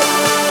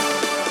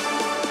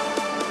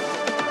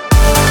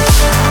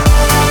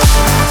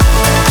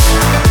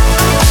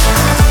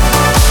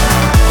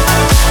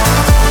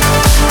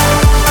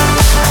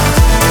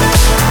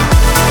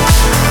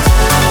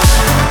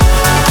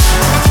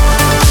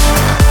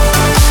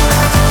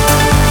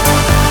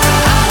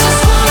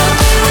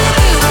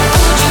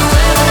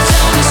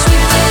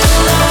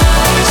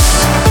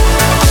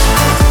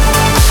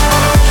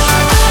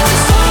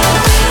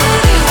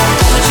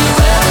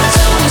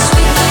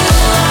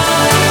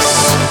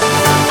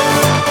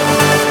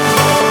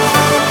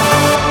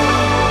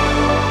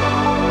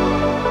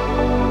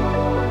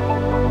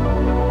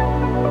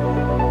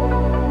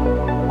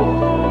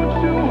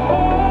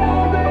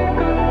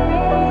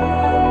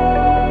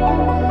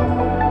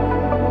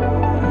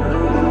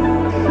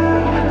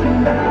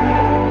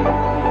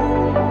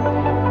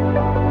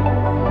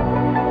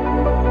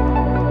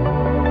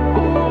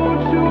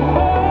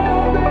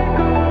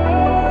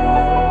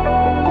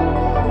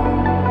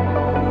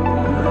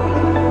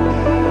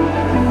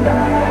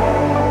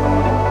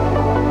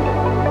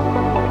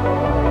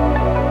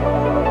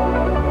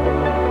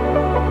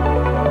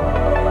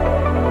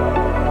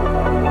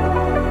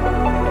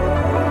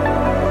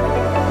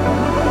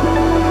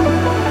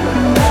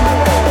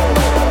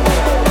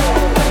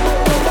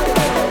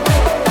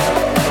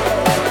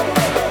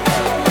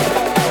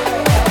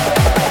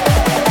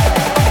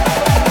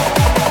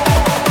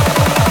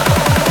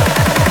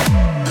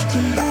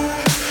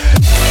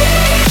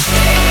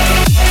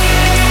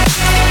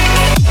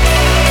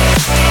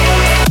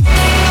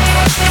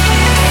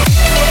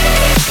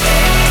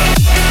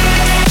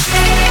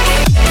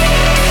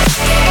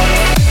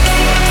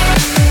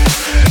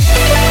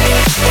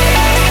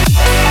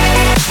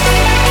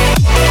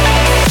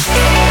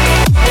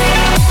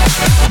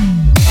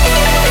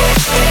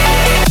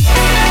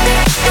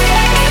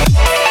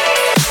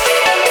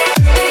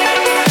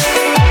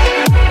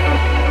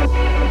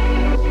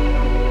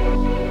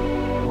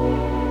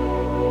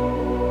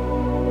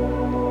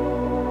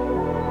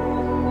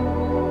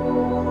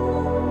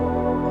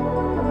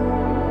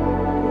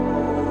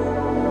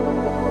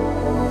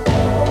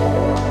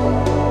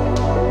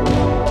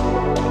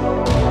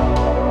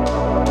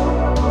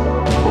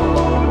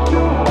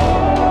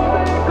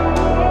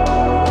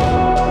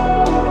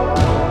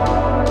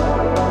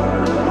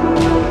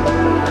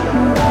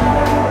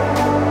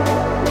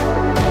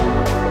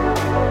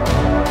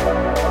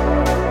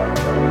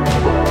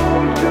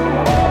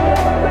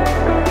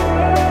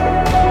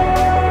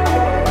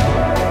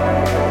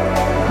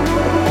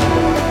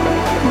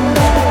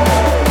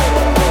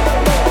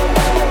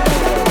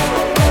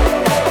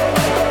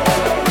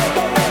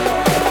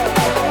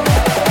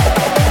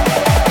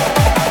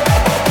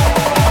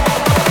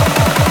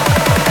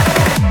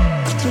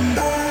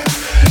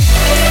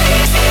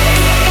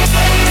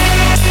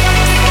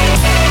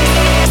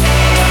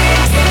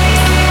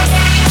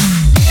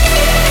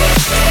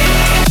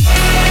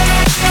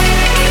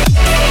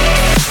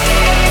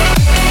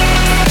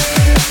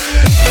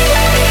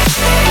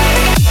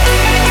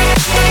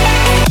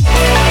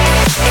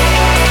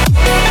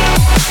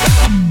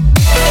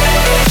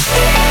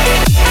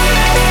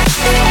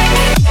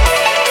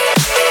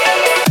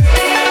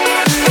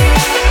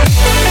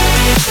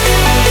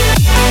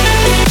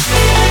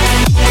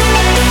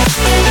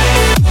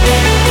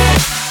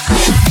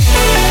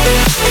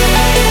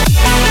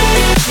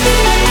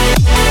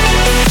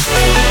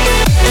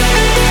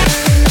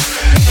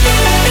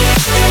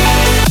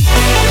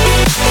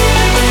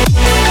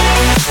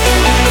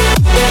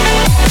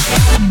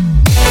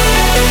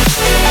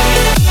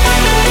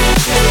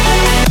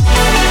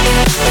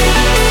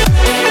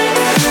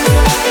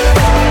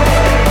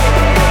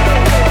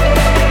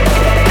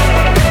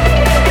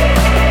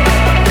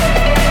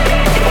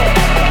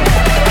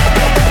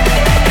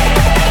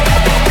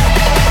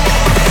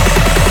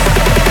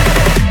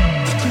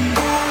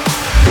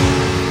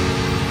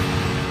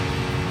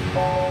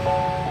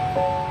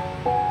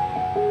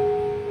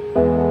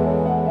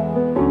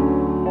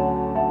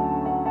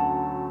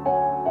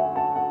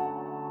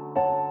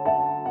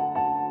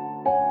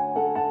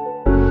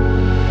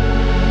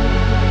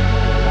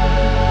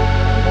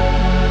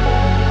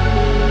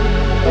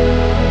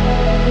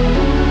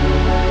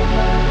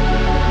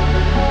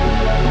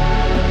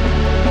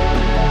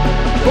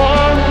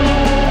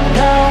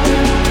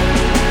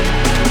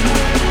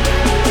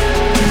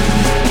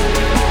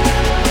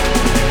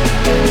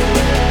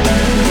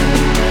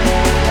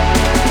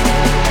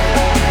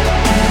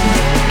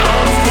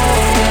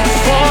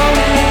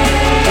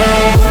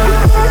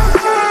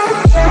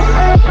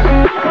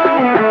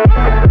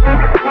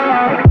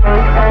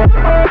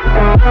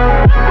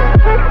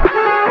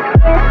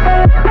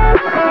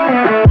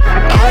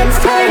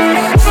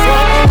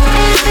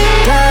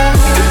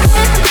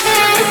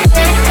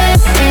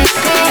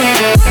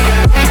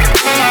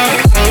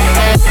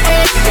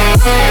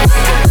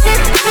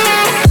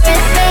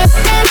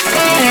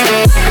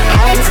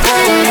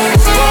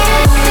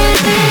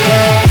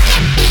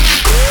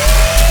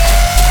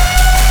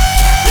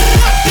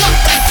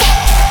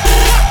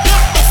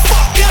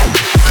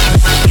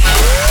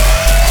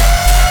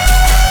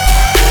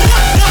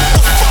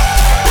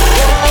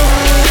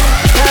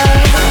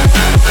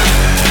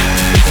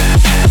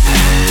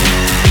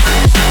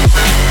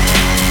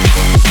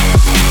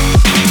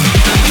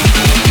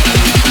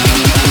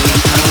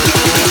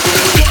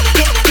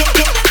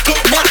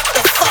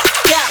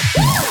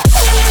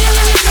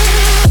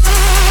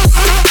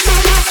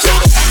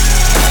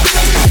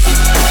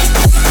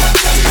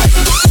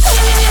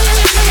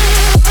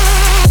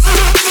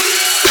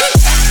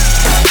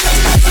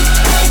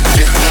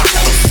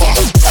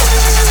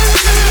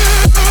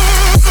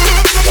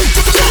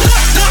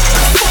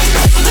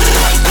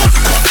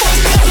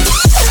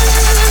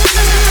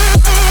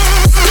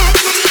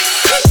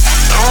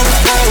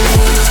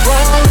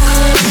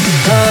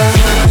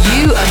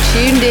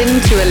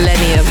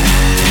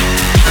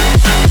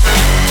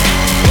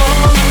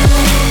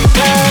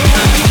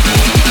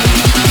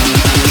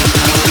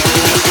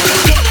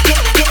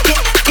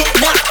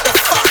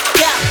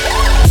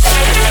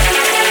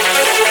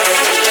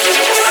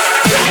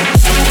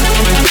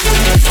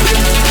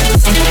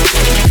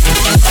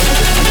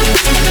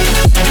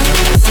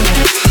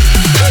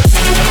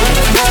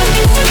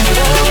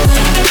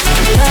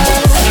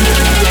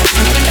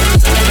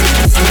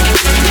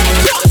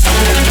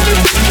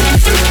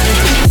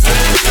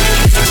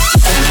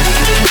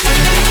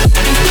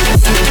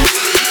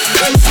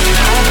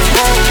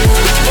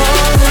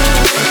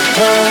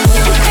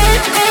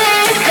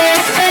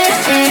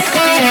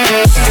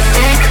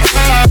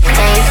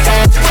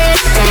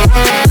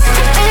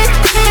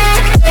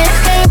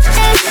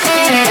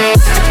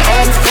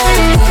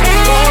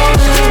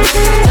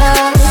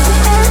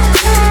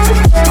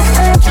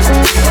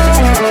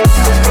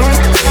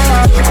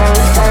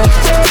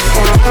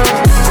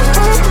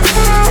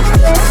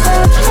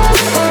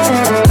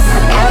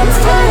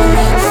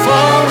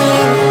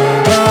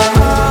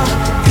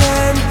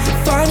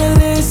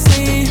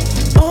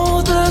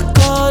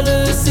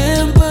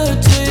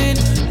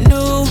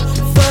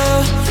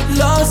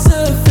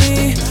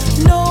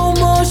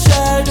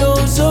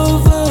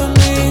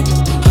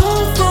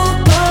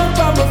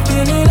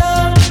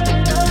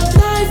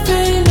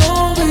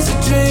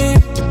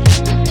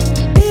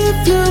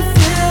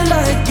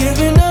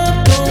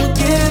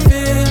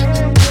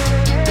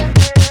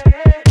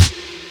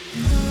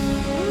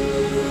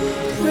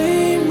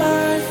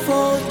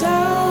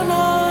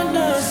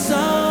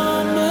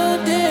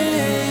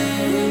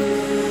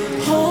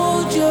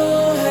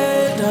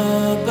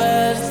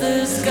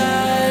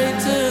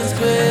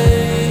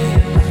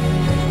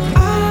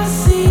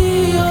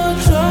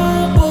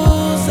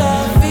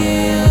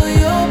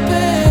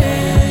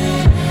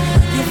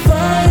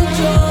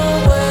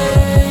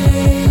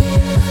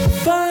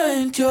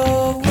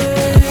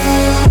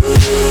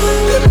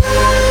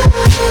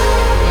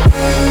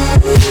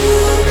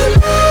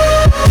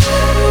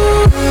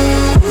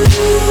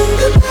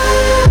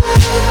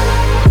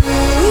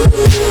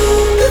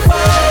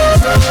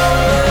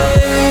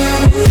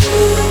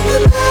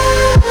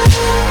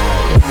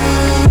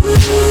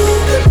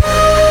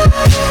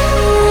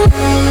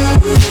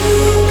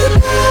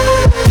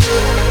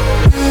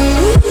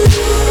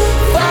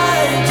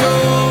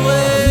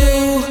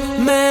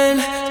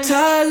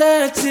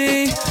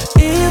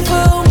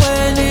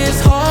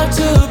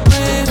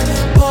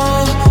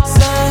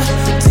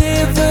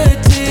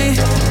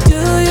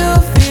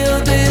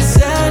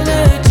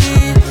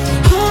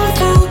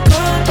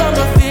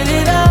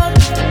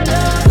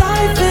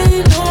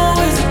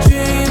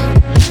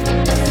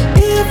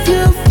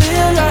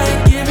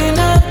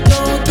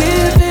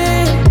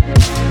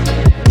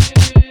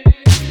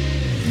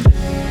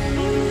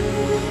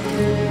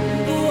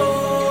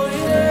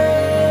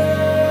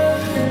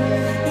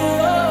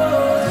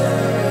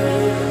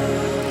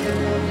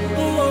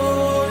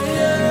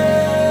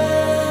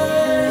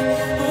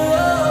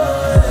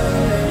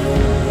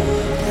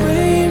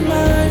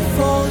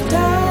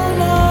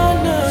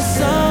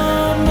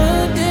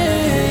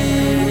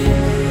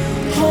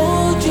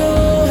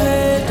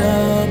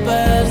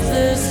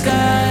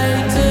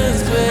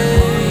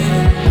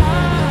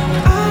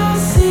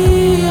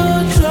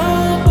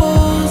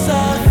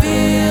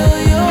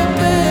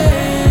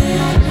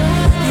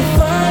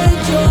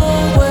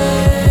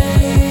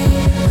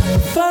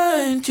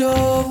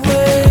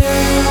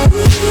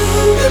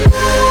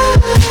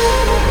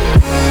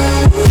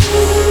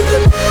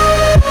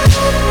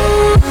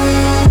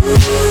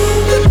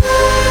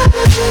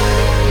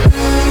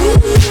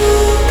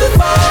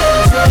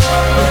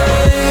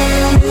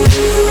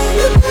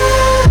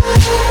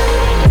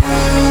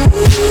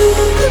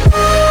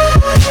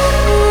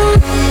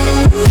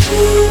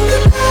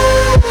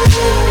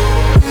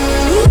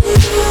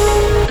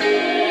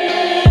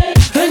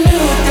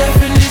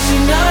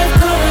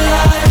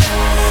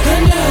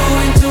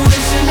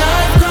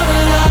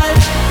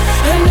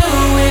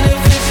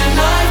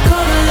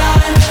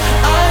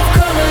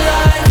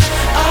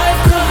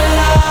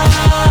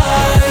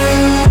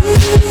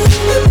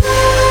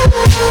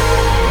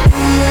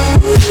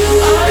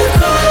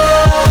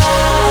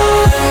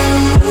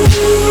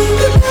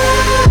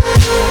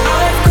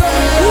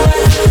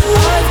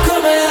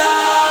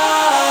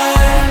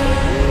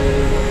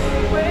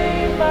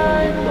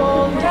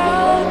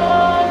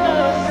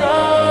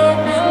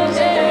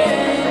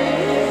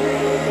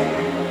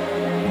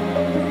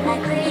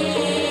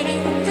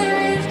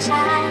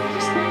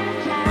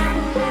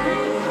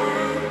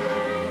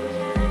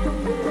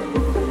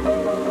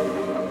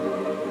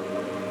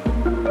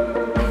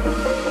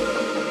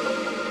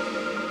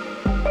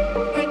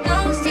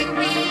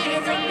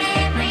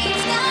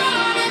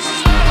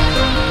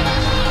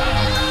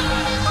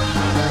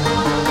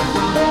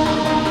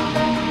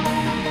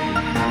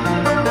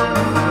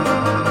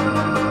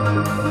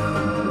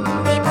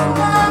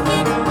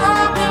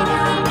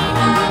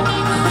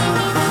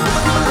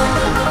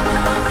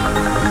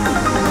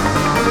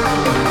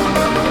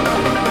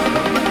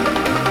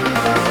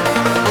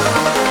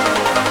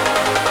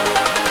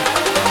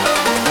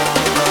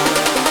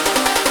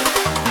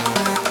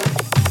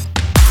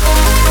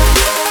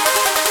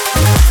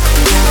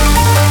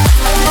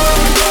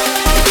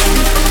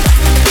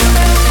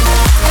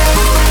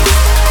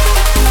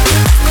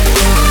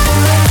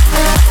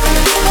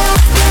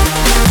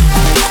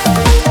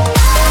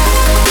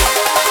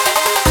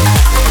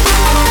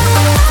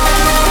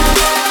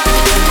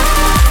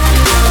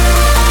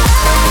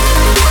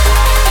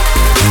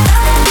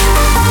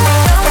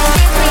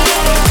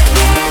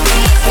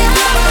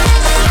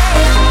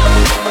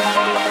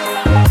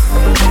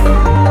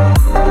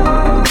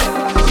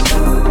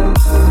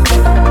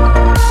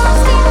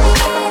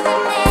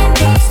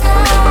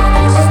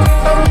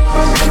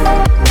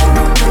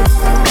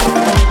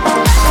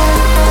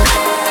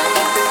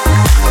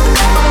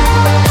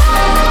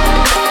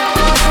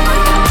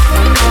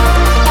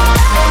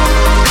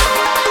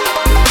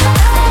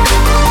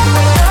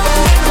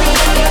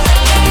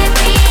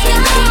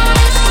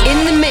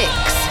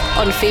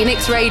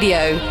 Phoenix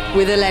Radio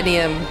with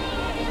ILLENIUM.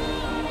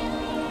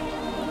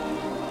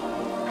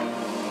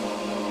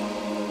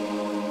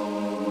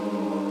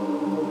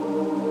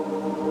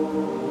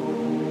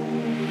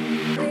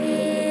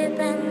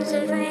 Ribbons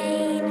of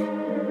rain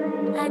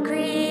are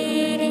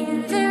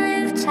greeting the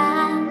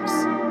rooftops.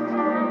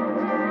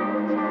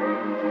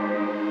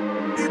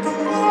 People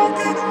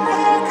walking,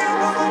 walking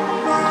on the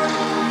line.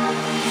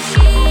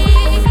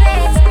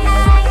 Secrets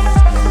hide,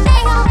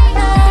 they all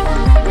know.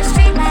 The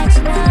streetlights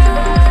know.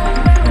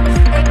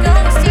 They're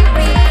gonna see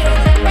me,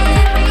 the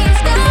memories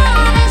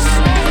gonna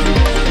stray.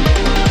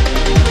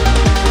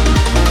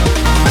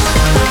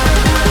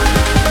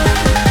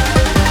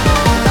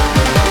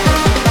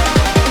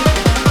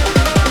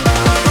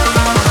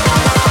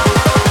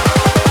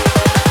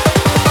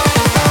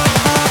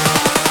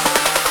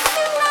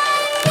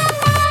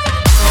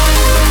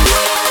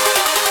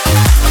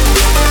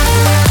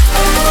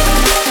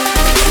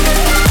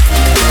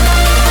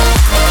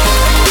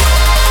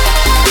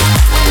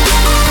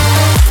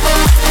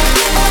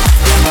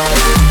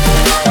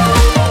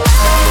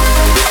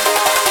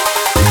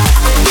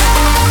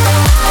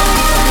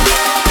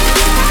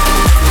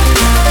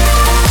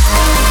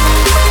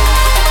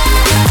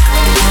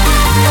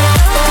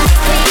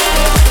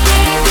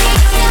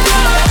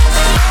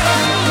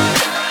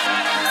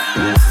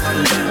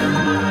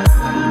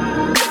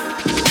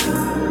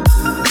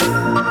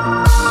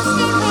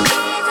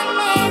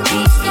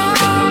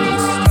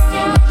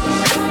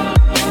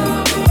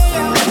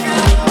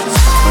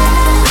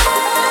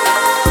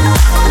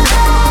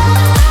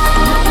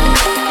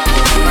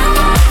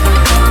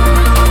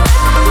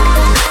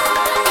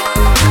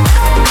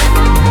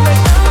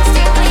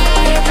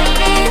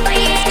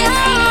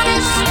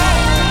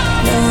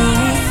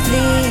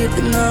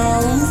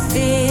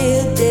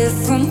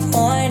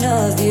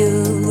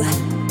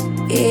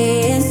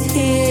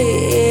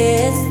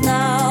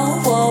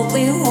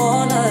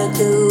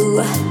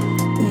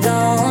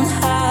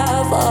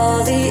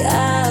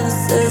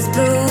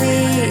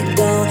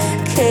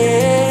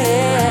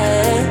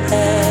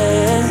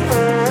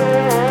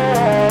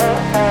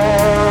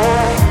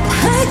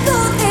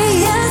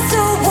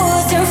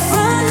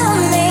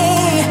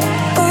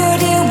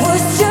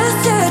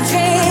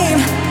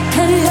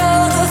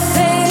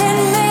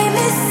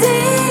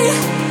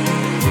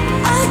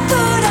 I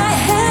thought I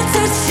had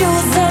to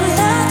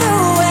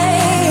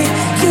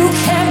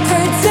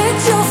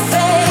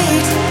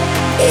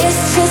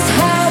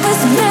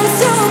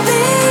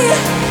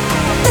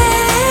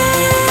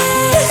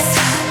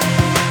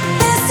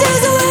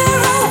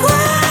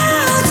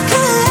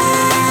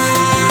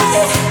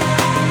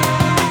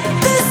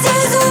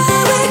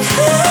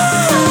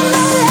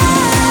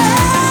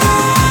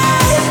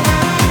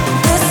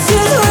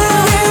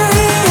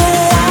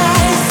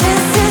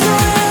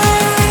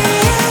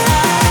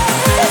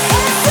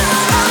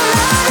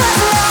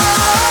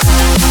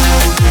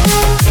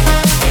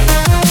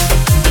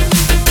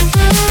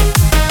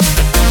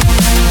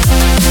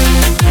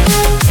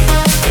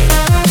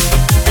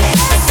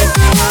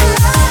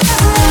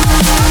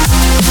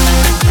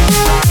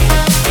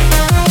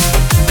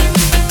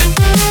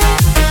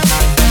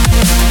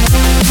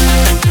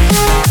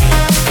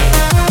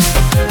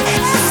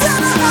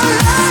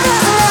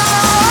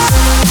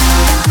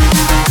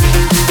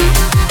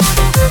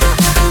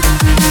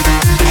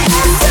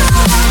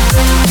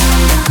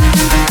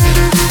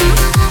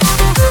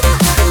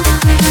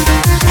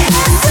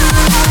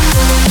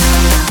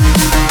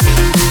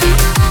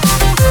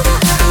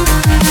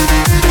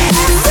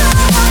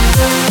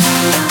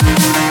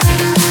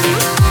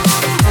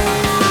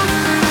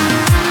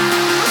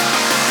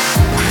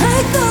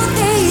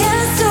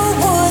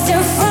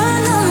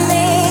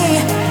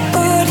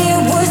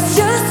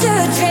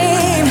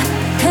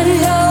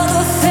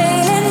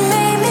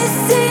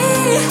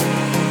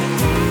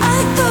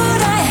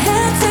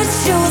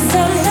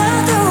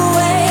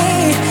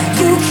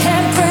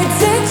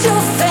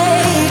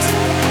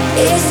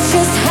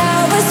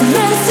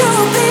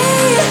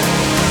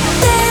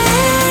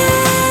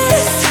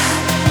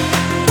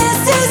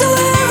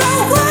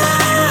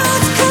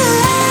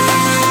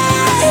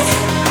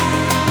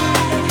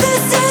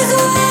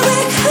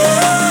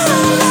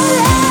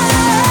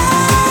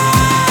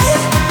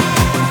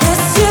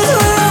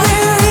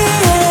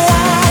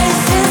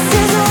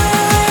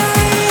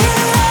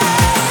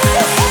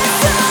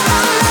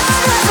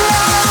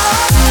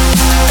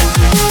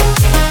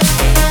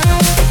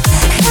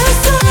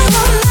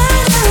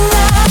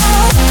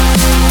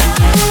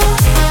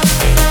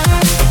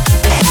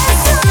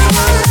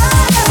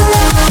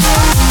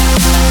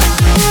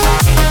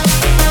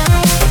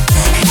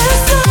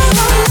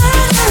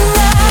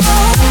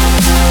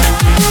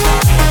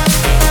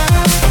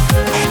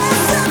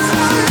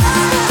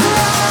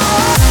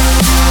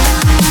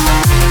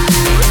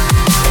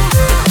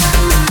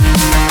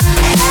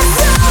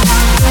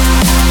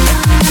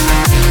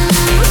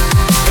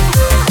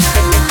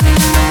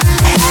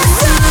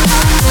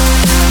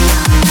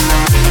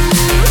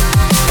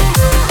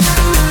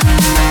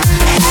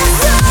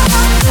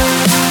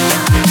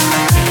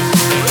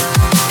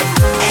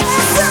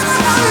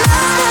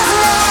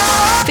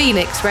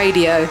Phoenix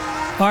Radio.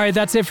 All right,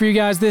 that's it for you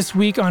guys this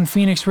week on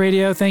Phoenix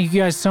Radio. Thank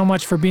you guys so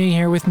much for being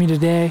here with me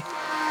today.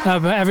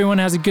 But everyone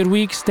has a good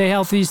week. Stay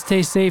healthy,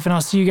 stay safe, and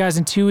I'll see you guys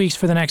in 2 weeks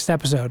for the next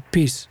episode.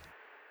 Peace.